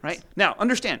 Right? Now,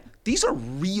 understand, these are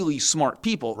really smart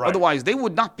people. Right. Otherwise, they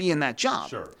would not be in that job.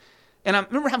 Sure. And I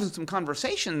remember having some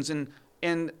conversations,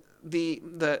 and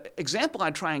the example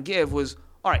I'd try and give was,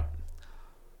 all right,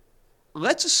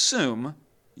 let's assume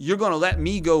you're going to let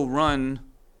me go run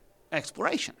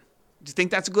exploration. Do you think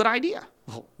that's a good idea?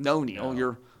 Well, no, Neal. No.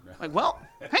 You're like, well,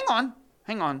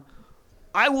 hang on.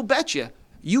 I will bet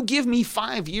you give me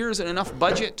 5 years and enough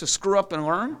budget to screw up and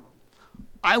learn,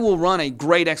 I will run a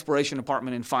great exploration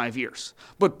department in 5 years,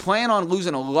 but plan on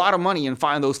losing a lot of money in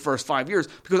those first 5 years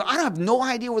because I have no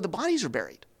idea where the bodies are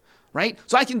buried, right?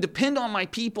 So I can depend on my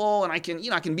people and I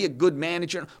can be a good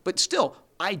manager, but still,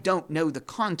 I don't know the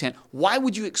content. Why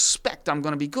would you expect I'm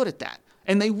going to be good at that?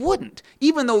 And they wouldn't,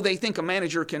 even though they think a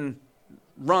manager can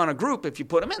run a group if you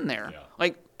put them in there. Yeah.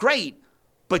 Like, great.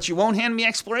 But you won't hand me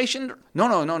exploration?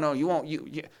 No, you won't.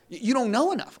 You don't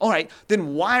know enough. All right,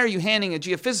 then why are you handing a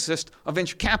geophysicist a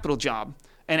venture capital job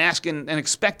and asking and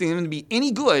expecting them to be any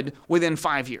good within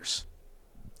 5 years?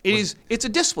 It's a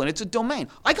discipline. It's a domain.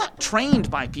 I got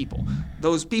trained by people.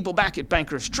 Those people back at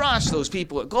Bankers Trust, those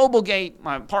people at Globalgate,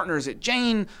 my partners at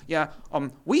Jane. Yeah,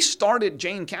 we started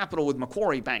Jane Capital with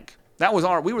Macquarie Bank.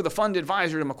 We were the fund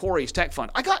advisor to Macquarie's tech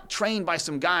fund. I got trained by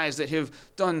some guys that have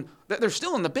done, they're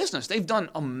still in the business. They've done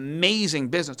amazing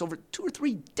business over 2 or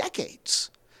 3 decades.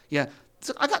 Yeah,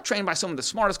 so I got trained by some of the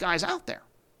smartest guys out there.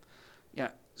 Yeah,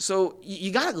 so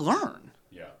you got to learn.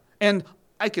 Yeah. And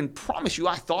I can promise you,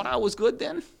 I thought I was good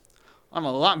then. I'm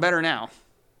a lot better now.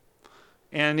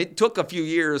 And it took a few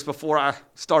years before I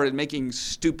started making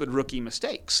stupid rookie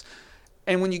mistakes.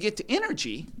 And when you get to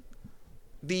energy,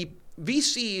 the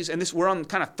VCs, and we're on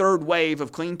kind of third wave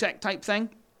of clean tech type thing,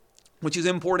 which is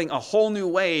importing a whole new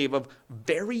wave of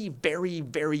very, very,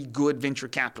 very good venture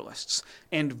capitalists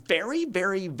and very,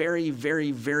 very, very,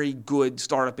 very, very good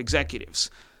startup executives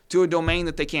to a domain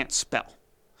that they can't spell.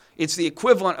 It's the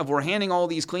equivalent of we're handing all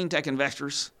these clean tech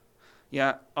investors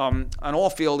an oil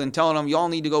field and telling them, y'all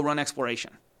need to go run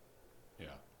exploration. Yeah.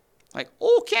 Like,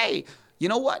 okay, you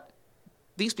know what?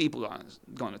 These people are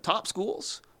going to top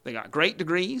schools. They got great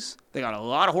degrees. They got a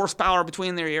lot of horsepower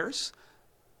between their ears.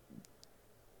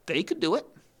 They could do it.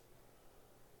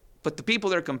 But the people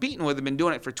they're competing with have been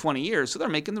doing it for 20 years, so they're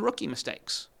making the rookie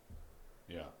mistakes.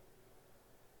 Yeah.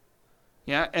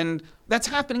 Yeah, and that's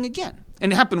happening again.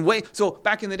 And it happened so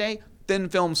back in the day, thin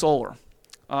film solar,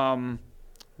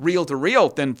 reel-to-reel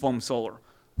thin film solar,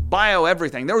 bio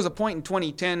everything. There was a point in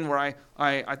 2010 where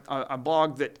I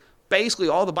blogged that basically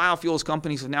all the biofuels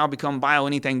companies have now become bio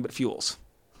anything but fuels.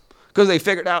 Because they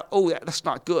figured out, that's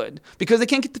not good. Because they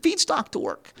can't get the feedstock to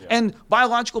work. Yeah. And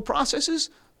biological processes,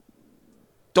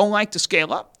 don't like to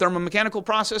scale up. Thermomechanical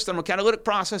process, thermocatalytic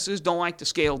processes don't like to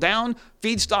scale down.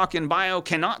 Feedstock in bio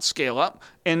cannot scale up.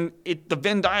 And the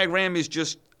Venn diagram is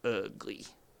just ugly,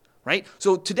 right?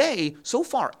 So today, so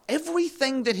far,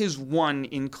 everything that has won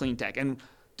in clean tech, and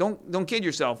don't kid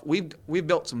yourself, we've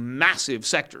built some massive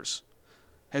sectors,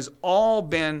 has all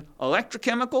been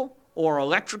electrochemical or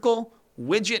electrical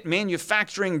widget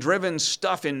manufacturing driven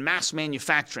stuff in mass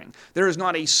manufacturing. There is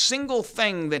not a single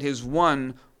thing that has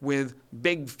won with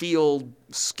big field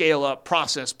scale up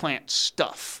process plant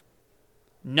stuff.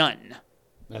 None.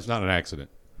 That's not an accident.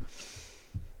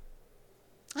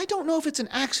 I don't know if it's an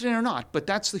accident or not, but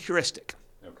that's the heuristic.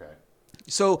 Okay.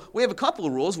 So we have a couple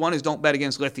of rules. One is don't bet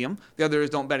against lithium. The other is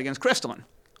don't bet against crystalline.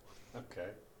 Okay.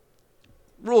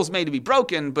 Rules made to be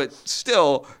broken, but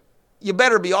still, you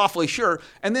better be awfully sure.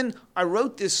 And then I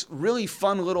wrote this really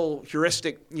fun little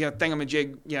heuristic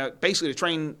thingamajig, basically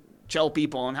to tell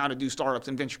people on how to do startups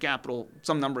and venture capital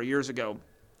some number of years ago.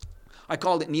 I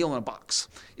called it Neal in a Box.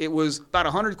 It was about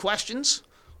 100 questions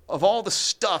of all the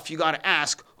stuff you got to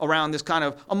ask around this kind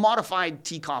of a modified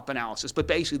TCOP analysis, but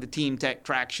basically the team tech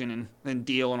traction and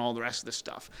deal and all the rest of this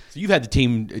stuff. So you've had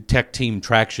the tech team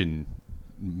traction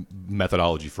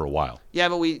methodology for a while. Yeah,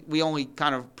 but we only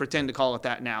kind of pretend to call it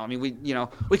that now. I mean,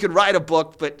 we could write a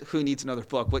book, but who needs another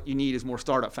book? What you need is more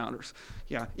startup founders.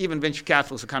 Yeah, even venture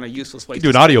capitalists are kind of useless ways. You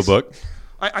could do an audiobook.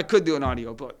 I could do an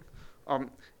audiobook.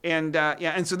 And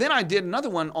so then I did another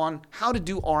one on how to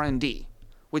do R&D,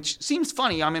 which seems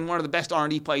funny. I'm in one of the best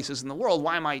R&D places in the world.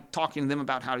 Why am I talking to them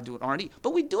about how to do an R&D?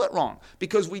 But we do it wrong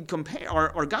because we'd compare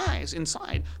our guys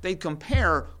inside. They'd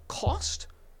compare cost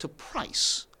to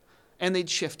price. And they'd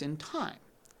shift in time,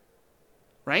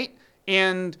 right?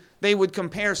 And they would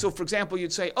compare. So, for example,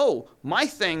 you'd say, oh, my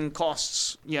thing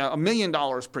costs $1 million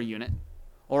per unit,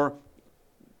 or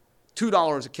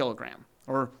 $2 a kilogram,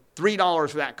 or $3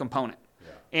 for that component.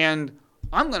 Yeah. And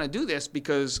I'm going to do this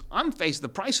because I'm faced the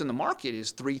price in the market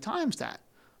is 3 times that.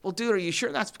 Well, dude, are you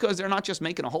sure that's because they're not just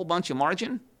making a whole bunch of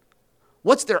margin?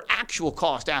 What's their actual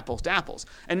cost, apples to apples?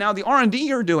 And now the R&D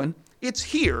you're doing, it's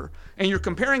here, and you're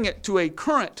comparing it to a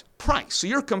current price. So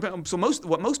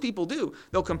what most people do,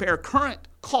 they'll compare current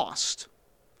cost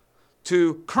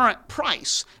to current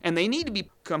price, and they need to be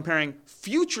comparing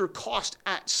future cost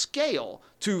at scale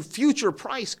to future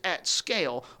price at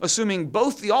scale, assuming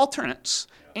both the alternates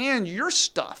and your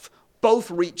stuff both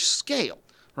reach scale,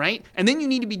 right? And then you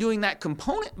need to be doing that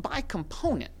component by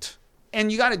component. And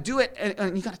you got to do it,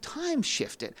 and you got to time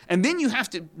shift it. And then you have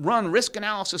to run risk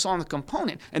analysis on the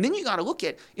component. And then you got to look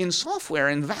at, in software,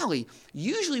 in Valley,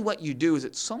 usually what you do is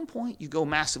at some point you go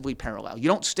massively parallel. You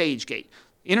don't stage gate.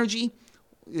 Energy,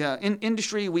 in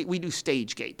industry, we do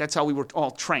stage gate. That's how we were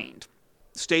all trained.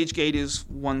 Stage gate is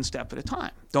one step at a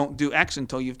time. Don't do X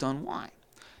until you've done Y.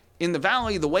 In the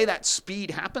Valley, the way that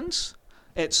speed happens,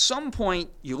 at some point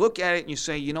you look at it and you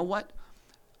say, you know what?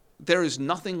 There is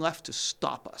nothing left to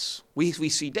stop us. We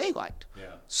see daylight.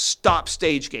 Yeah. Stop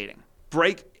stage gating.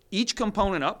 Break each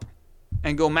component up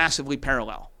and go massively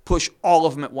parallel. Push all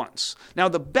of them at once. Now,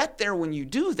 the bet there when you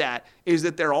do that is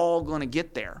that they're all going to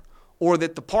get there, or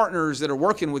that the partners that are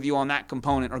working with you on that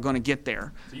component are going to get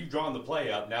there. So you've drawn the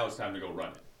play up. Now it's time to go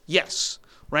run it. Yes,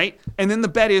 right? And then the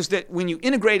bet is that when you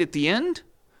integrate at the end,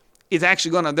 it's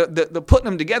actually going to, the putting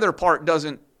them together part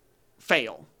doesn't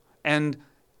fail. And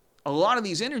a lot of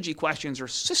these energy questions are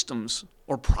systems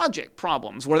or project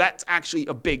problems where that's actually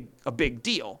a big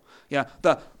deal. Yeah,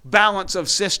 the balance of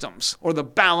systems or the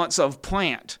balance of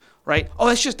plant, right? Oh,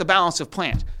 that's just the balance of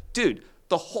plant. Dude,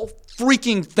 the whole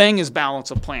freaking thing is balance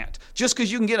of plant. Just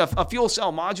because you can get a fuel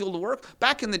cell module to work,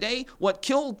 back in the day, what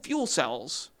killed fuel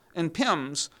cells and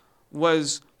PIMs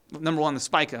was, number one, the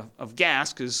spike of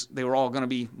gas, because they were all going to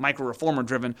be micro-reformer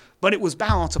driven, but it was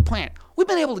balance of plant. We've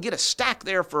been able to get a stack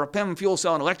there for a PEM fuel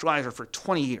cell and electrolyzer for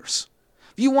 20 years.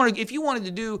 If you wanted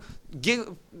to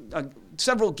do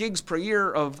several gigs per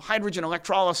year of hydrogen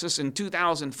electrolysis in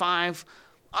 2005,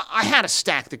 I had a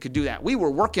stack that could do that. We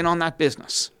were working on that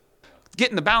business.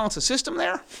 Getting the balance of system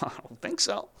there? I don't think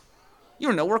so. You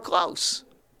were nowhere close.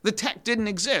 The tech didn't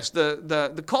exist.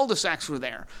 The cul-de-sacs were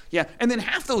there. Yeah, and then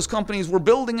half those companies were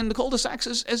building into cul-de-sacs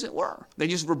as it were. They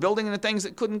just were building into things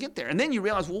that couldn't get there. And then you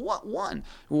realize, well, what won?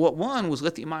 Well, what won was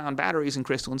lithium-ion batteries and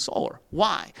crystalline solar.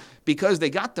 Why? Because they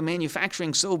got the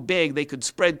manufacturing so big they could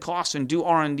spread costs and do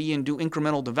R&D and do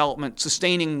incremental development,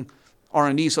 sustaining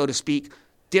R&D, so to speak,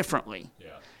 differently. Yeah.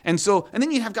 And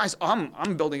then you have guys,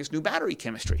 I'm building this new battery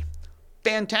chemistry.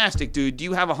 Fantastic, dude. Do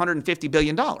you have $150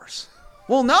 billion?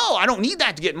 Well, no, I don't need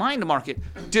that to get mine to market.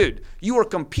 Dude, you are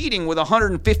competing with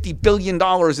 $150 billion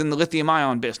in the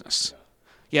lithium-ion business.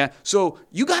 Yeah, so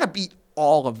you got to beat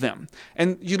all of them.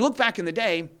 And you look back in the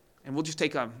day, and we'll just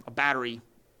take a battery,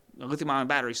 a lithium-ion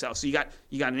battery cell. So you got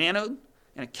an anode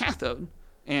and a cathode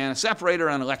and a separator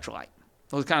and an electrolyte.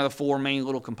 Those are kind of the four main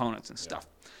little components and stuff.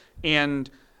 And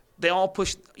they all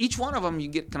push, each one of them, you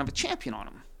get kind of a champion on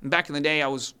them. And back in the day, I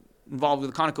was involved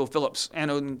with the ConocoPhillips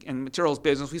anode and materials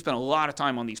business. We spent a lot of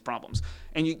time on these problems.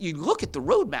 And you look at the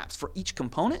roadmaps for each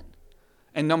component,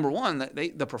 and number one,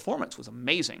 the performance was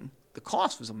amazing. The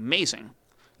cost was amazing.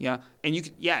 Yeah, and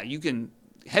you can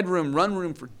headroom, run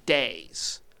room for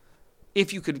days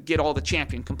if you could get all the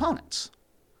champion components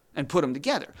and put them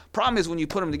together. Problem is when you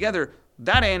put them together,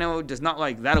 that anode does not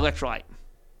like that electrolyte,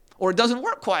 or it doesn't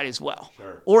work quite as well,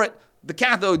 Sure. or the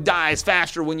cathode dies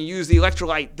faster when you use the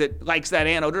electrolyte that likes that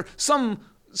anode, or some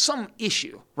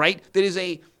issue, right? That is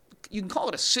you can call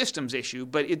it a systems issue,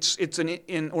 but it's an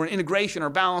integration or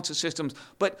balance of systems.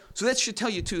 But so that should tell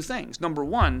you two things. Number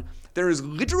one, there is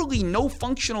literally no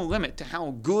functional limit to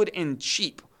how good and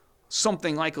cheap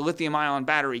something like a lithium-ion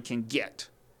battery can get.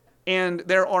 And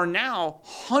there are now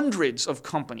hundreds of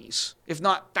companies, if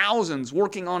not thousands,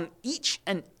 working on each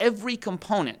and every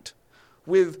component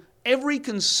with every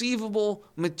conceivable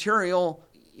material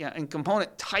and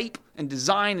component type and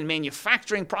design and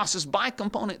manufacturing process by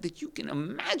component that you can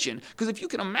imagine. Because if you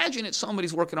can imagine it,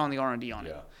 somebody's working on the R&D on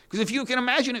it. Because if you can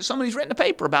imagine it, somebody's written a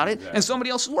paper about it, and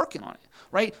somebody else is working on it,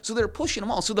 right? So they're pushing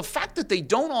them all. So the fact that they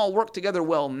don't all work together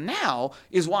well now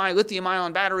is why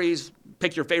lithium-ion batteries,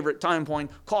 pick your favorite time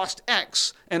point, cost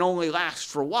X and only last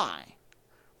for Y.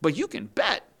 But you can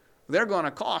bet they're going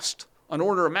to cost an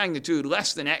order of magnitude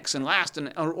less than X and last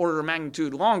an order of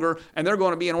magnitude longer, and they're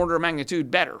going to be an order of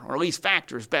magnitude better, or at least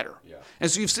factors better. Yeah.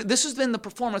 And so this has been the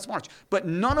performance march. But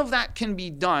none of that can be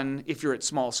done if you're at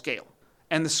small scale.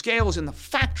 And the scale is in the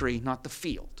factory, not the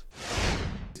field.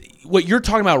 What you're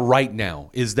talking about right now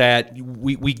is that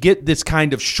we get this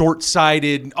kind of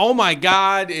short-sighted, oh my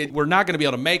God, we're not going to be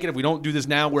able to make it if we don't do this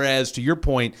now, whereas to your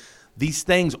point, these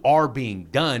things are being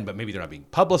done, but maybe they're not being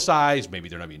publicized, maybe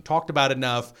they're not being talked about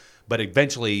enough, but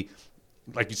eventually,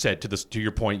 like you said, to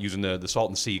your point, using the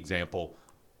Salton Sea example,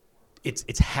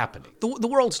 it's happening. The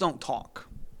worlds don't talk.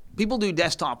 People do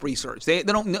desktop research. They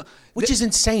don't know. Which is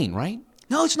insane, right?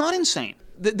 No, it's not insane.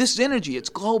 This is energy. It's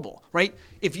global, right?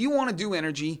 If you want to do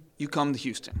energy, you come to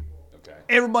Houston. Okay.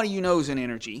 Everybody you know is in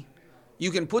energy. You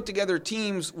can put together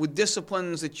teams with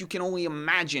disciplines that you can only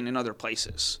imagine in other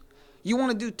places. You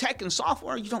want to do tech and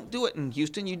software, you don't do it in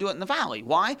Houston, you do it in the Valley.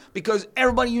 Why? Because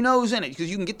everybody you know is in it, because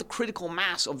you can get the critical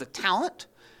mass of the talent,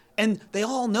 and they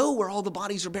all know where all the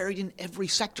bodies are buried in every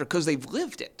sector because they've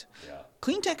lived it. Yeah.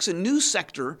 Clean tech's a new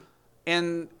sector,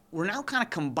 and we're now kind of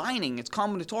combining, it's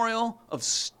combinatorial of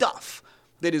stuff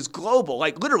that is global.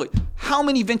 Like literally, how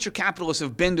many venture capitalists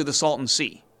have been to the Salton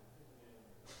Sea?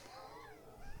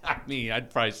 I mean, I'd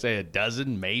probably say a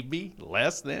dozen, maybe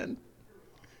less than.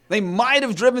 They might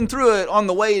have driven through it on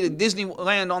the way to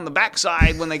Disneyland on the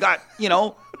backside when they got,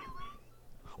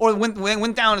 or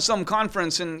went down to some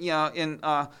conference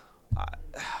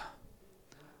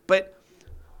but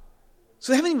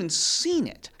so they haven't even seen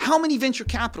it. How many venture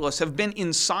capitalists have been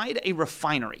inside a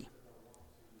refinery?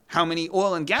 How many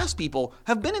oil and gas people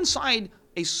have been inside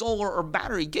a solar or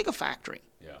battery gigafactory?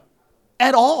 Yeah.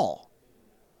 At all.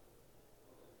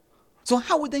 So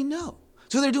how would they know?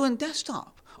 So they're doing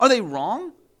desktop. Are they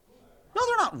wrong? No,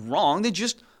 they're not wrong.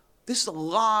 This is a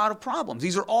lot of problems.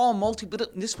 These are all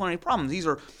multidisciplinary problems.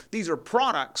 These are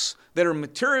products that are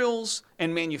materials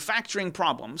and manufacturing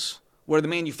problems, where the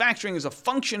manufacturing is a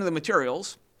function of the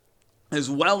materials, as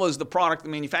well as the product, the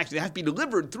manufacturing. They have to be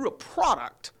delivered through a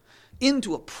product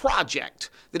into a project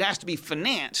that has to be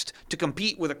financed to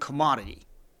compete with a commodity.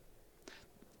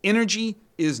 Energy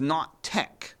is not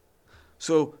tech.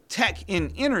 So tech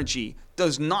in energy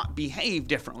does not behave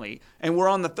differently. And we're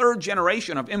on the third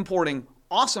generation of importing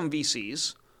awesome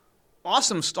VCs,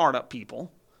 awesome startup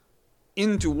people,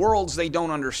 into worlds they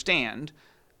don't understand.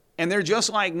 And they're just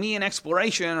like me in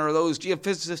exploration or those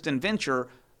geophysicists in venture.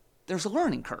 There's a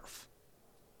learning curve.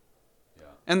 Yeah.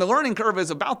 And the learning curve is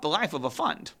about the life of a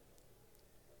fund.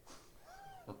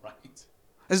 Right.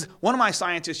 As one of my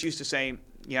scientists used to say,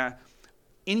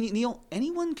 Neal,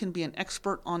 anyone can be an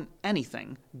expert on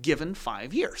anything given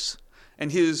 5 years.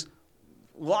 And his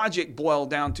logic boiled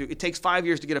down to, it takes 5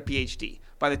 years to get a PhD.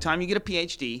 By the time you get a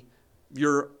PhD,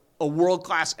 you're a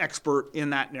world-class expert in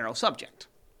that narrow subject.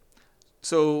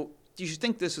 So you should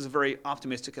think this is a very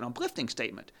optimistic and uplifting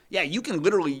statement. Yeah, you can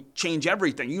literally change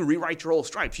everything. You can rewrite your whole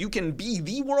stripes. You can be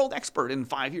the world expert in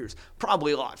 5 years.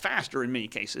 Probably a lot faster in many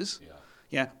cases.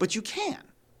 Yeah, but you can.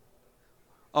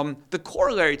 The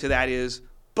corollary to that is,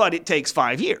 but it takes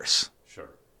 5 years. Sure.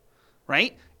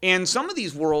 Right? And some of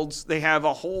these worlds, they have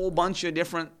a whole bunch of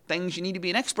different things you need to be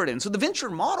an expert in. So the venture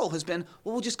model has been,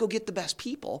 well, we'll just go get the best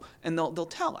people, and they'll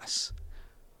tell us.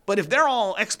 But if they're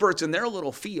all experts in their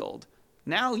little field,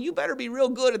 now you better be real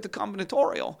good at the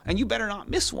combinatorial, and you better not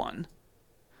miss one.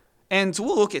 And so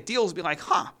we'll look at deals and be like,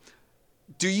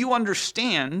 do you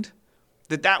understand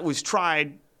that was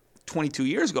tried 22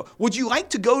 years ago? Would you like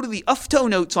to go to the UFTO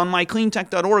notes on my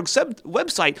cleantech.org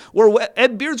website where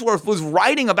Ed Beardsworth was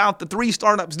writing about the 3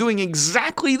 startups doing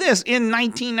exactly this in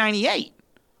 1998?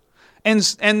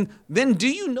 And then do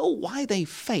you know why they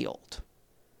failed?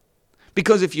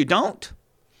 Because if you don't,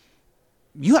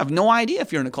 you have no idea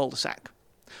if you're in a cul-de-sac.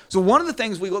 So one of the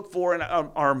things we look for in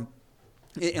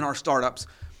our startups,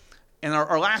 and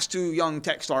our last 2 young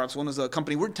tech startups, one is a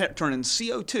company we're turning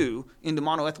CO2 into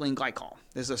monoethylene glycol.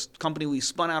 There's a company we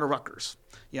spun out of Rutgers.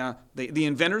 Yeah, the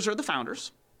inventors are the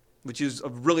founders, which is a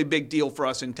really big deal for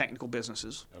us in technical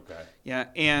businesses. Okay. Yeah,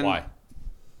 and why?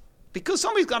 Because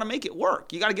somebody's got to make it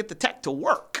work. You got to get the tech to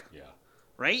work. Yeah.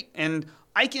 Right? And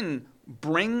I can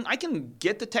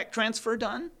get the tech transfer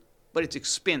done, but it's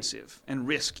expensive and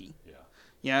risky. Yeah.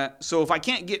 Yeah. So if I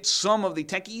can't get some of the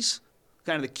techies,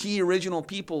 kind of the key original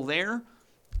people there,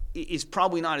 is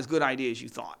probably not as good idea as you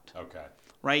thought. Okay.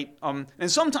 Right? And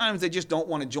sometimes they just don't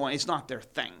want to join. It's not their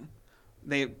thing.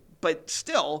 But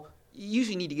still, you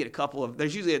usually need to get a couple of.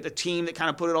 There's usually a team that kind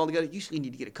of put it all together. You usually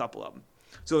need to get a couple of them.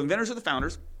 So inventors are the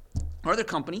founders. Our other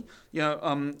company,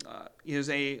 is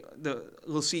the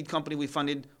little seed company we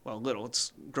funded. Well, little.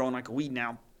 It's growing like a weed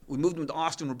now. We moved them to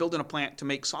Austin. We're building a plant to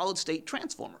make solid-state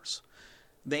transformers.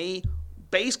 They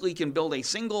basically can build a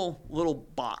single little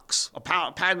box, a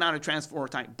pad-mounted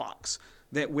transformer-type box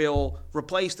that will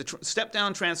replace the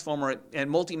step-down transformer at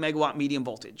multi-megawatt medium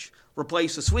voltage,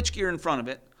 replace the switchgear in front of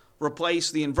it,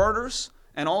 replace the inverters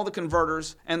and all the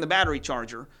converters and the battery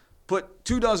charger, put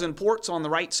 24 ports on the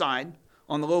right side,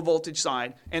 on the low-voltage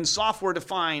side, and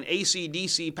software-define AC,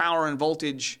 DC power and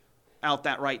voltage out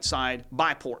that right side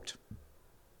by port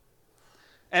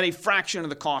at a fraction of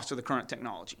the cost of the current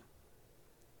technology.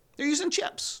 They're using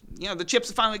chips. The chips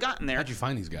have finally gotten there. How'd you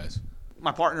find these guys?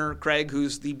 My partner, Craig,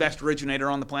 who's the best originator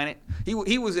on the planet,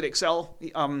 he was at Excel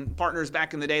Partners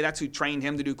back in the day. That's who trained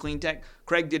him to do clean tech.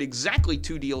 Craig did exactly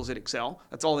 2 deals at Excel.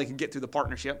 That's all they could get through the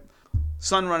partnership.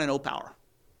 Sunrun and O-Power,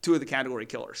 2 of the category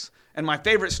killers. And my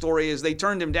favorite story is they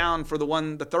turned him down for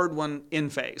the third one in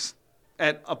phase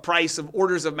at a price of many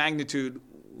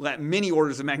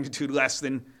orders of magnitude less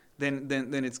than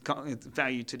its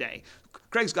value today.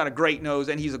 Craig's got a great nose,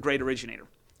 and he's a great originator.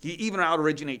 He even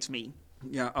out-originates me,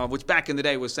 which back in the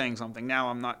day was saying something. Now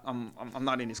I'm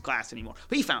not in his class anymore.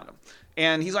 But he found him,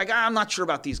 and he's like, I'm not sure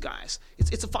about these guys.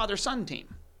 It's a father-son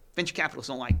team. Venture capitalists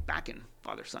don't like backing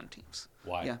father-son teams.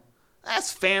 Why? Yeah,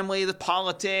 that's family, the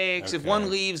politics. Okay. If one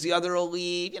leaves, the other will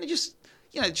leave. Just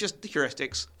the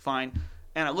heuristics. Fine.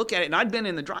 And I look at it, and I'd been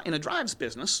in a drives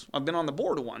business. I've been on the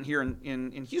board of one here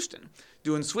in Houston,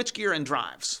 doing switchgear and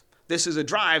drives. This is a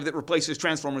drive that replaces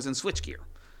transformers and switchgear,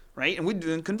 right? And we're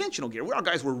doing conventional gear. Our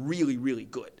guys were really, really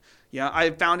good. Yeah, I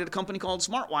founded a company called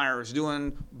Smart Wires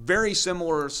doing very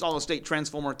similar solid-state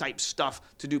transformer type stuff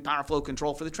to do power flow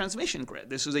control for the transmission grid.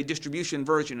 This is a distribution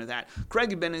version of that. Craig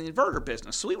had been in the inverter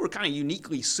business, so we were kind of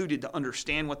uniquely suited to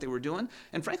understand what they were doing.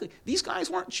 And frankly, these guys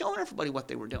weren't showing everybody what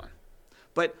they were doing.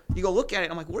 But you go look at it,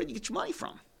 and I'm like, where did you get your money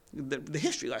from? The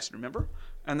history lesson, remember?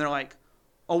 And they're like,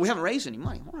 oh, we haven't raised any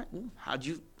money. All right, well,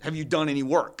 have you done any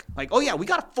work? Like, oh yeah, we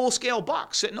got a full-scale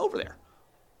box sitting over there.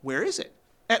 Where is it?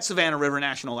 At Savannah River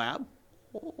National Lab.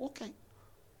 Oh, okay.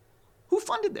 Who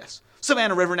funded this?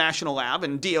 Savannah River National Lab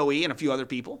and DOE and a few other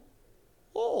people.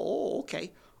 Oh,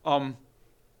 okay.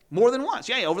 More than once.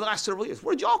 Yeah, over the last several years.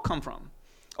 Where'd y'all come from?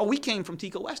 Oh, we came from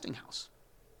Tico Westinghouse.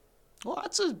 Well,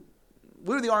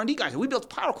 we were the R&D guys. We built a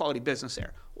power quality business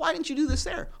there. Why didn't you do this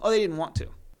there? Oh, they didn't want to.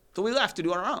 So we left to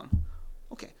do our own.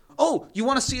 Okay. Oh, you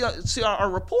want to see our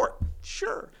report?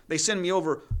 Sure. They send me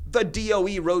over the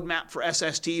DOE roadmap for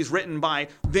SSTs written by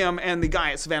them and the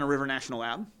guy at Savannah River National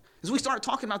Lab. As we start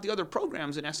talking about the other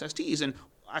programs in SSTs, and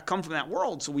I come from that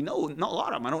world, so we know not a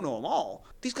lot of them. I don't know them all.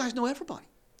 These guys know everybody.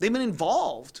 They've been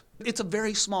involved. It's a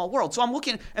very small world. So I'm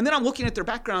looking at their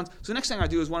backgrounds. So the next thing I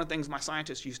do is one of the things my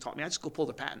scientists used to taught me. I just go pull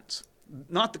their patents.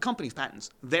 Not the company's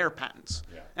patents, their patents.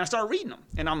 Yeah. And I started reading them.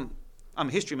 And I'm a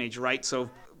history major, right? So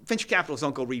venture capitalists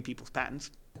don't go read people's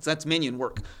patents. So that's minion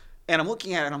work. And I'm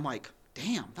looking at it and I'm like,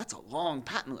 damn, that's a long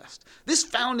patent list. This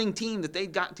founding team that they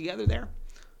got together there,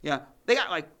 yeah, they got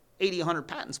like 80, 100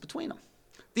 patents between them.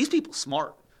 These people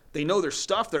smart. They know their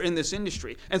stuff. They're in this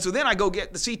industry. And so then I go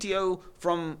get the CTO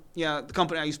from the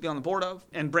company I used to be on the board of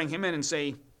and bring him in and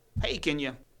say, hey, can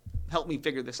you help me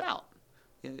figure this out?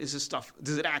 is this stuff,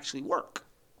 does it actually work?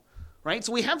 Right?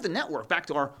 So we have the network.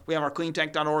 We have our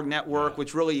cleantech.org network,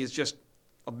 which really is just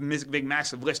a big,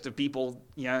 massive list of people,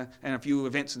 and a few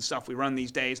events and stuff we run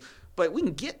these days. But we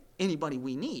can get anybody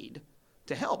we need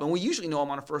to help. And we usually know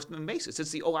them on a first-name basis.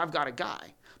 It's I've got a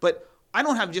guy. But I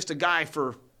don't have just a guy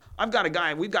I've got a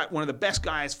guy. We've got one of the best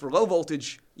guys for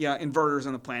low-voltage inverters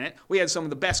on the planet. We had some of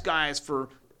the best guys for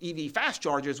EV fast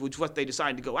chargers, which is what they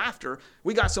decided to go after.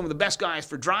 We got some of the best guys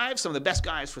for drive, some of the best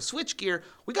guys for switchgear.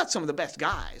 We got some of the best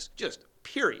guys, just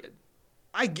period.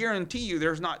 I guarantee you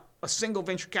there's not a single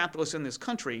venture capitalist in this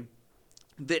country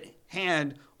that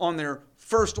had on their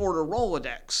first order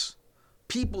Rolodex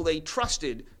people they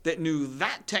trusted that knew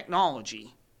that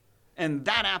technology and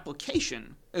that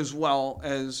application as well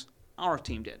as our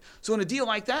team did. So in a deal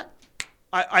like that,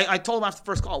 I told them after the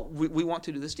first call, we want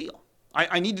to do this deal.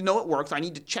 I need to know it works. I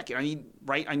need to check it. I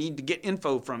need to get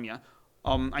info from you.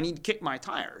 I need to kick my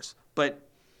tires. But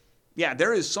yeah,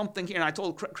 there is something here. And I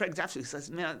told Craig Zapsky, he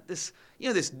says, man, this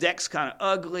deck's kind of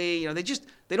ugly.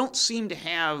 They don't seem to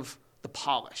have the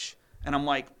polish. And I'm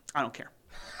like, I don't care.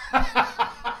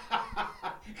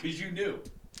 Because you knew.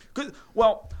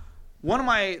 Well, one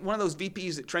of those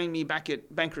VPs that trained me back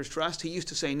at Bankers Trust, he used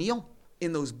to say, Neal,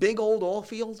 in those big old oil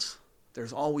fields,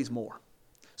 there's always more.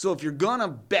 So if you're gonna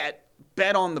bet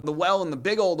on the well in the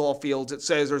big old oil fields that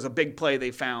says there's a big play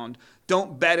they found.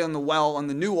 Don't bet on the well on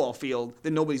the new oil field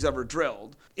that nobody's ever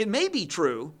drilled. It may be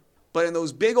true, but in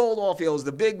those big old oil fields,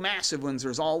 the big massive ones,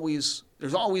 there's always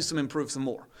some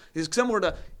more. It's similar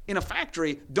to in a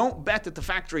factory. Don't bet that the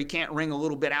factory can't wring a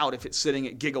little bit out if it's sitting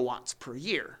at gigawatts per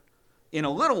year. In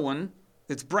a little one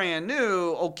that's brand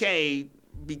new, okay,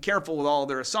 be careful with all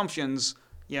their assumptions.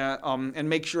 And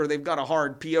make sure they've got a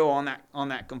hard PO on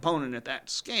that component at that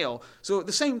scale. So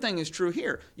the same thing is true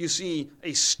here. You see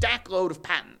a stack load of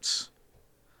patents.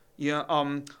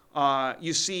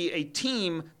 You see a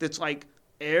team that's like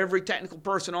every technical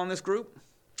person on this group,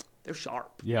 they're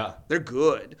sharp. Yeah. They're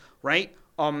good, right?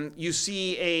 You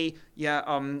see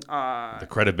the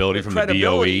credibility from the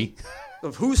DOE.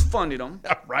 Of who's funded them,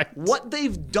 right? What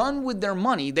they've done with their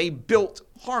money. They built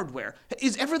hardware.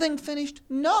 Is everything finished?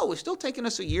 No. It's still taking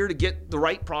us a year to get the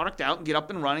right product out and get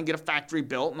up and running, get a factory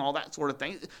built and all that sort of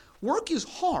thing. Work is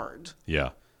hard.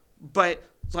 Yeah. But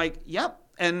it's like, yep,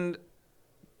 and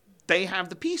they have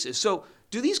the pieces. So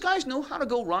do these guys know how to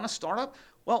go run a startup?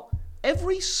 Well,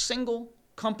 every single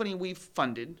company we've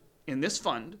funded in this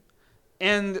fund,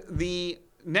 and the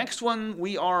next one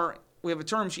we have a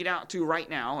term sheet out to right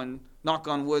now, and knock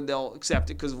on wood, they'll accept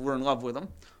it because we're in love with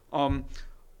them.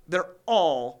 They're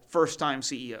all first-time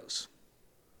CEOs.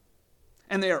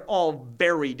 And they are all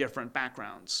very different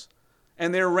backgrounds.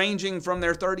 And they're ranging from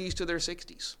their 30s to their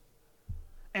 60s.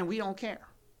 And we don't care.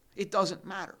 It doesn't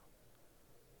matter.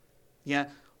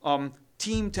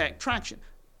 Team Tech Traction.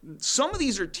 Some of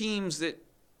these are teams that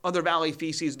other Valley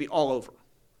VCs be all over.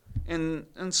 And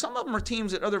some of them are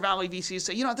teams that other Valley VCs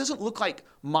say, it doesn't look like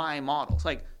my model. It's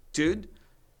like, dude,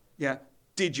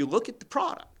 did you look at the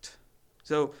product?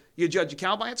 So you judge a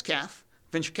cow by its calf,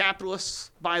 venture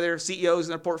capitalists by their CEOs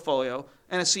and their portfolio,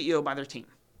 and a CEO by their team.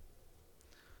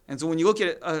 And so when you look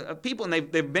at people, and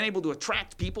they've been able to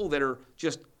attract people that are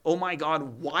just, oh my God,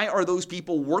 why are those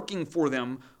people working for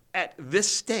them at this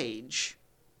stage?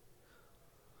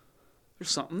 There's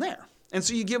something there. And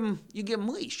so you give them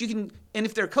leash. And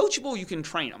if they're coachable, you can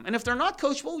train them. And if they're not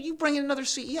coachable, you bring in another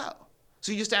CEO.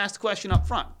 So you just ask the question up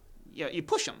front. You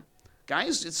push them.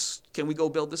 Guys, can we go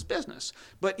build this business?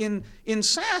 But in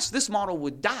SaaS, this model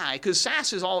would die because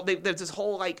SaaS is there's this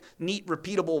whole neat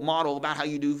repeatable model about how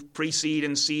you do pre-seed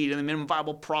and seed and the minimum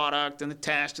viable product and the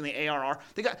test and the ARR.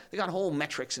 They got whole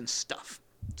metrics and stuff.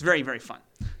 It's very, very fun.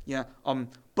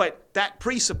 But that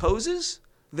presupposes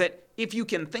that if you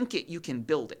can think it, you can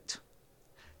build it.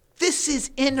 This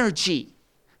is energy,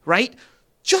 right?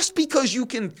 Just because you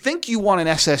can think you want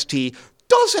an SST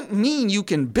doesn't mean you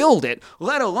can build it,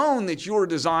 let alone that your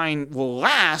design will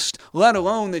last, let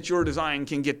alone that your design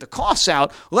can get the costs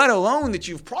out, let alone that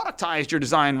you've productized your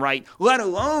design right, let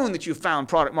alone that you've found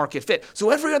product market fit. So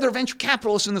every other venture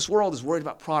capitalist in this world is worried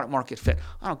about product market fit.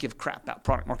 I don't give a crap about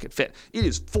product market fit. It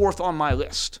is fourth on my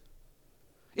list.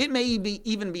 It may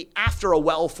even be after a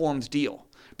well-formed deal.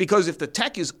 Because if the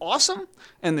tech is awesome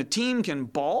and the team can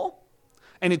ball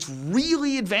and it's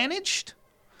really advantaged,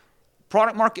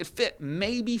 product market fit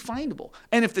may be findable.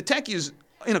 And if the tech is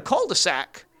in a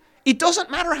cul-de-sac, it doesn't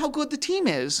matter how good the team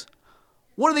is.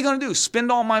 What are they going to do?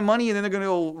 Spend all my money and then they're going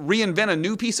to reinvent a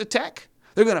new piece of tech?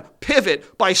 They're going to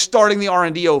pivot by starting the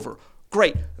R&D over.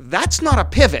 Great. That's not a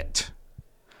pivot.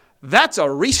 That's a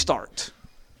restart.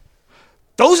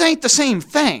 Those ain't the same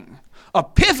thing. A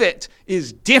pivot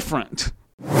is different.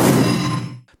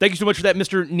 Thank you so much for that,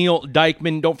 Mr. Neal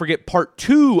Dikeman. Don't forget, part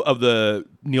 2 of the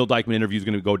Neal Dikeman interview is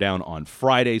going to go down on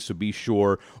Friday, so be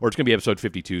sure, or it's going to be episode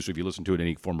 52, so if you listen to it in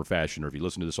any form or fashion, or if you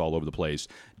listen to this all over the place,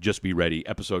 just be ready.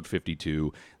 Episode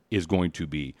 52 is going to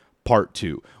be part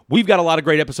 2. We've got a lot of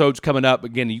great episodes coming up.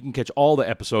 Again, you can catch all the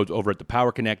episodes over at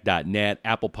thepowerconnect.net,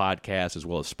 Apple Podcasts, as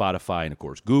well as Spotify, and, of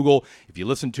course, Google. If you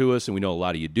listen to us, and we know a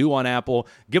lot of you do on Apple,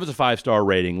 give us a 5-star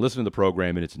rating. Listen to the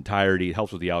program in its entirety. It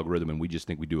helps with the algorithm, and we just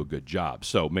think we do a good job.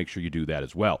 So make sure you do that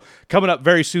as well. Coming up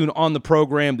very soon on the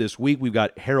program this week, we've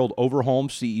got Harold Overholm,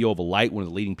 CEO of Alight, one of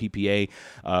the leading PPA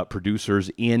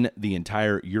producers in the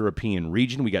entire European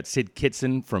region. We got Sid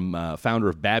Kitson, founder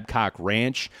of Babcock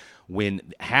Ranch. When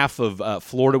half of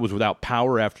Florida was without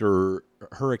power after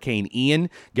Hurricane Ian,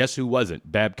 guess who wasn't?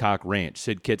 Babcock Ranch.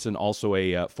 Sid Kitson, also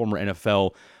a former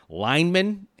NFL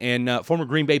lineman and former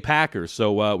Green Bay Packers.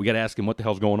 So we got to ask him what the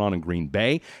hell's going on in Green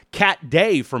Bay. Kat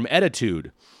Day from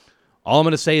Attitude. All I'm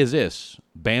going to say is this: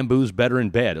 bamboo's better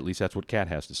in bed. At least that's what Kat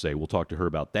has to say. We'll talk to her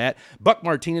about that. Buck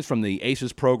Martinez from the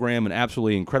ACES program, an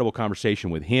absolutely incredible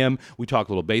conversation with him. We talk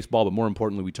a little baseball, but more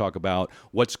importantly, we talk about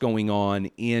what's going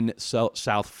on in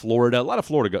South Florida. A lot of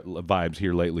Florida vibes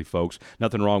here lately, folks.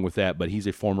 Nothing wrong with that, but he's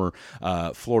a former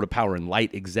Florida Power and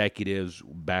Light executive.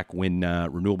 Back when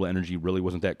renewable energy really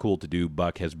wasn't that cool to do,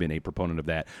 Buck has been a proponent of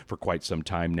that for quite some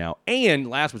time now. And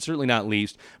last but certainly not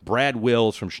least, Brad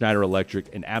Wills from Schneider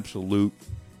Electric, an absolute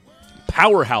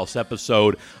powerhouse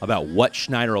episode about what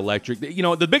Schneider Electric,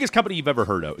 the biggest company you've never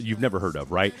heard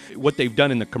of, right? What they've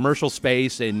done in the commercial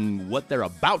space and what they're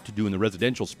about to do in the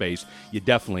residential space. You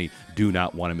definitely do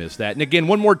not want to miss that. And again,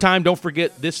 one more time, don't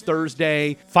forget this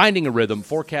Thursday, Finding a Rhythm,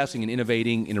 Forecasting and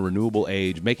Innovating in a Renewable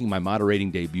Age, making my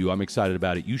moderating debut. I'm excited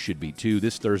about it. You should be too.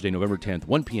 This Thursday, November 10th,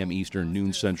 1 p.m. Eastern,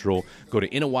 noon Central. Go to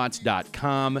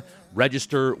innowatts.com,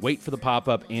 register, wait for the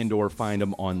pop-up, and or find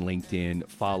them on LinkedIn.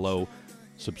 Follow,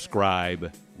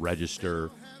 subscribe,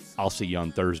 register. I'll see you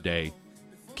on Thursday.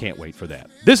 Can't wait for that.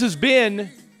 This has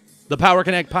been the Power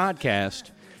Connect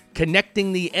podcast,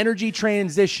 connecting the energy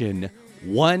transition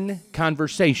one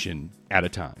conversation at a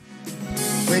time.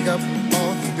 Wake up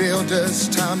all the builders,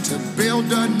 time to build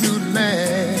a new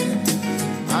land.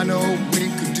 I know we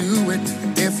could do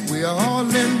it if we all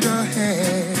lend a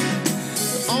hand.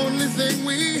 The only thing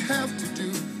we have to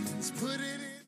do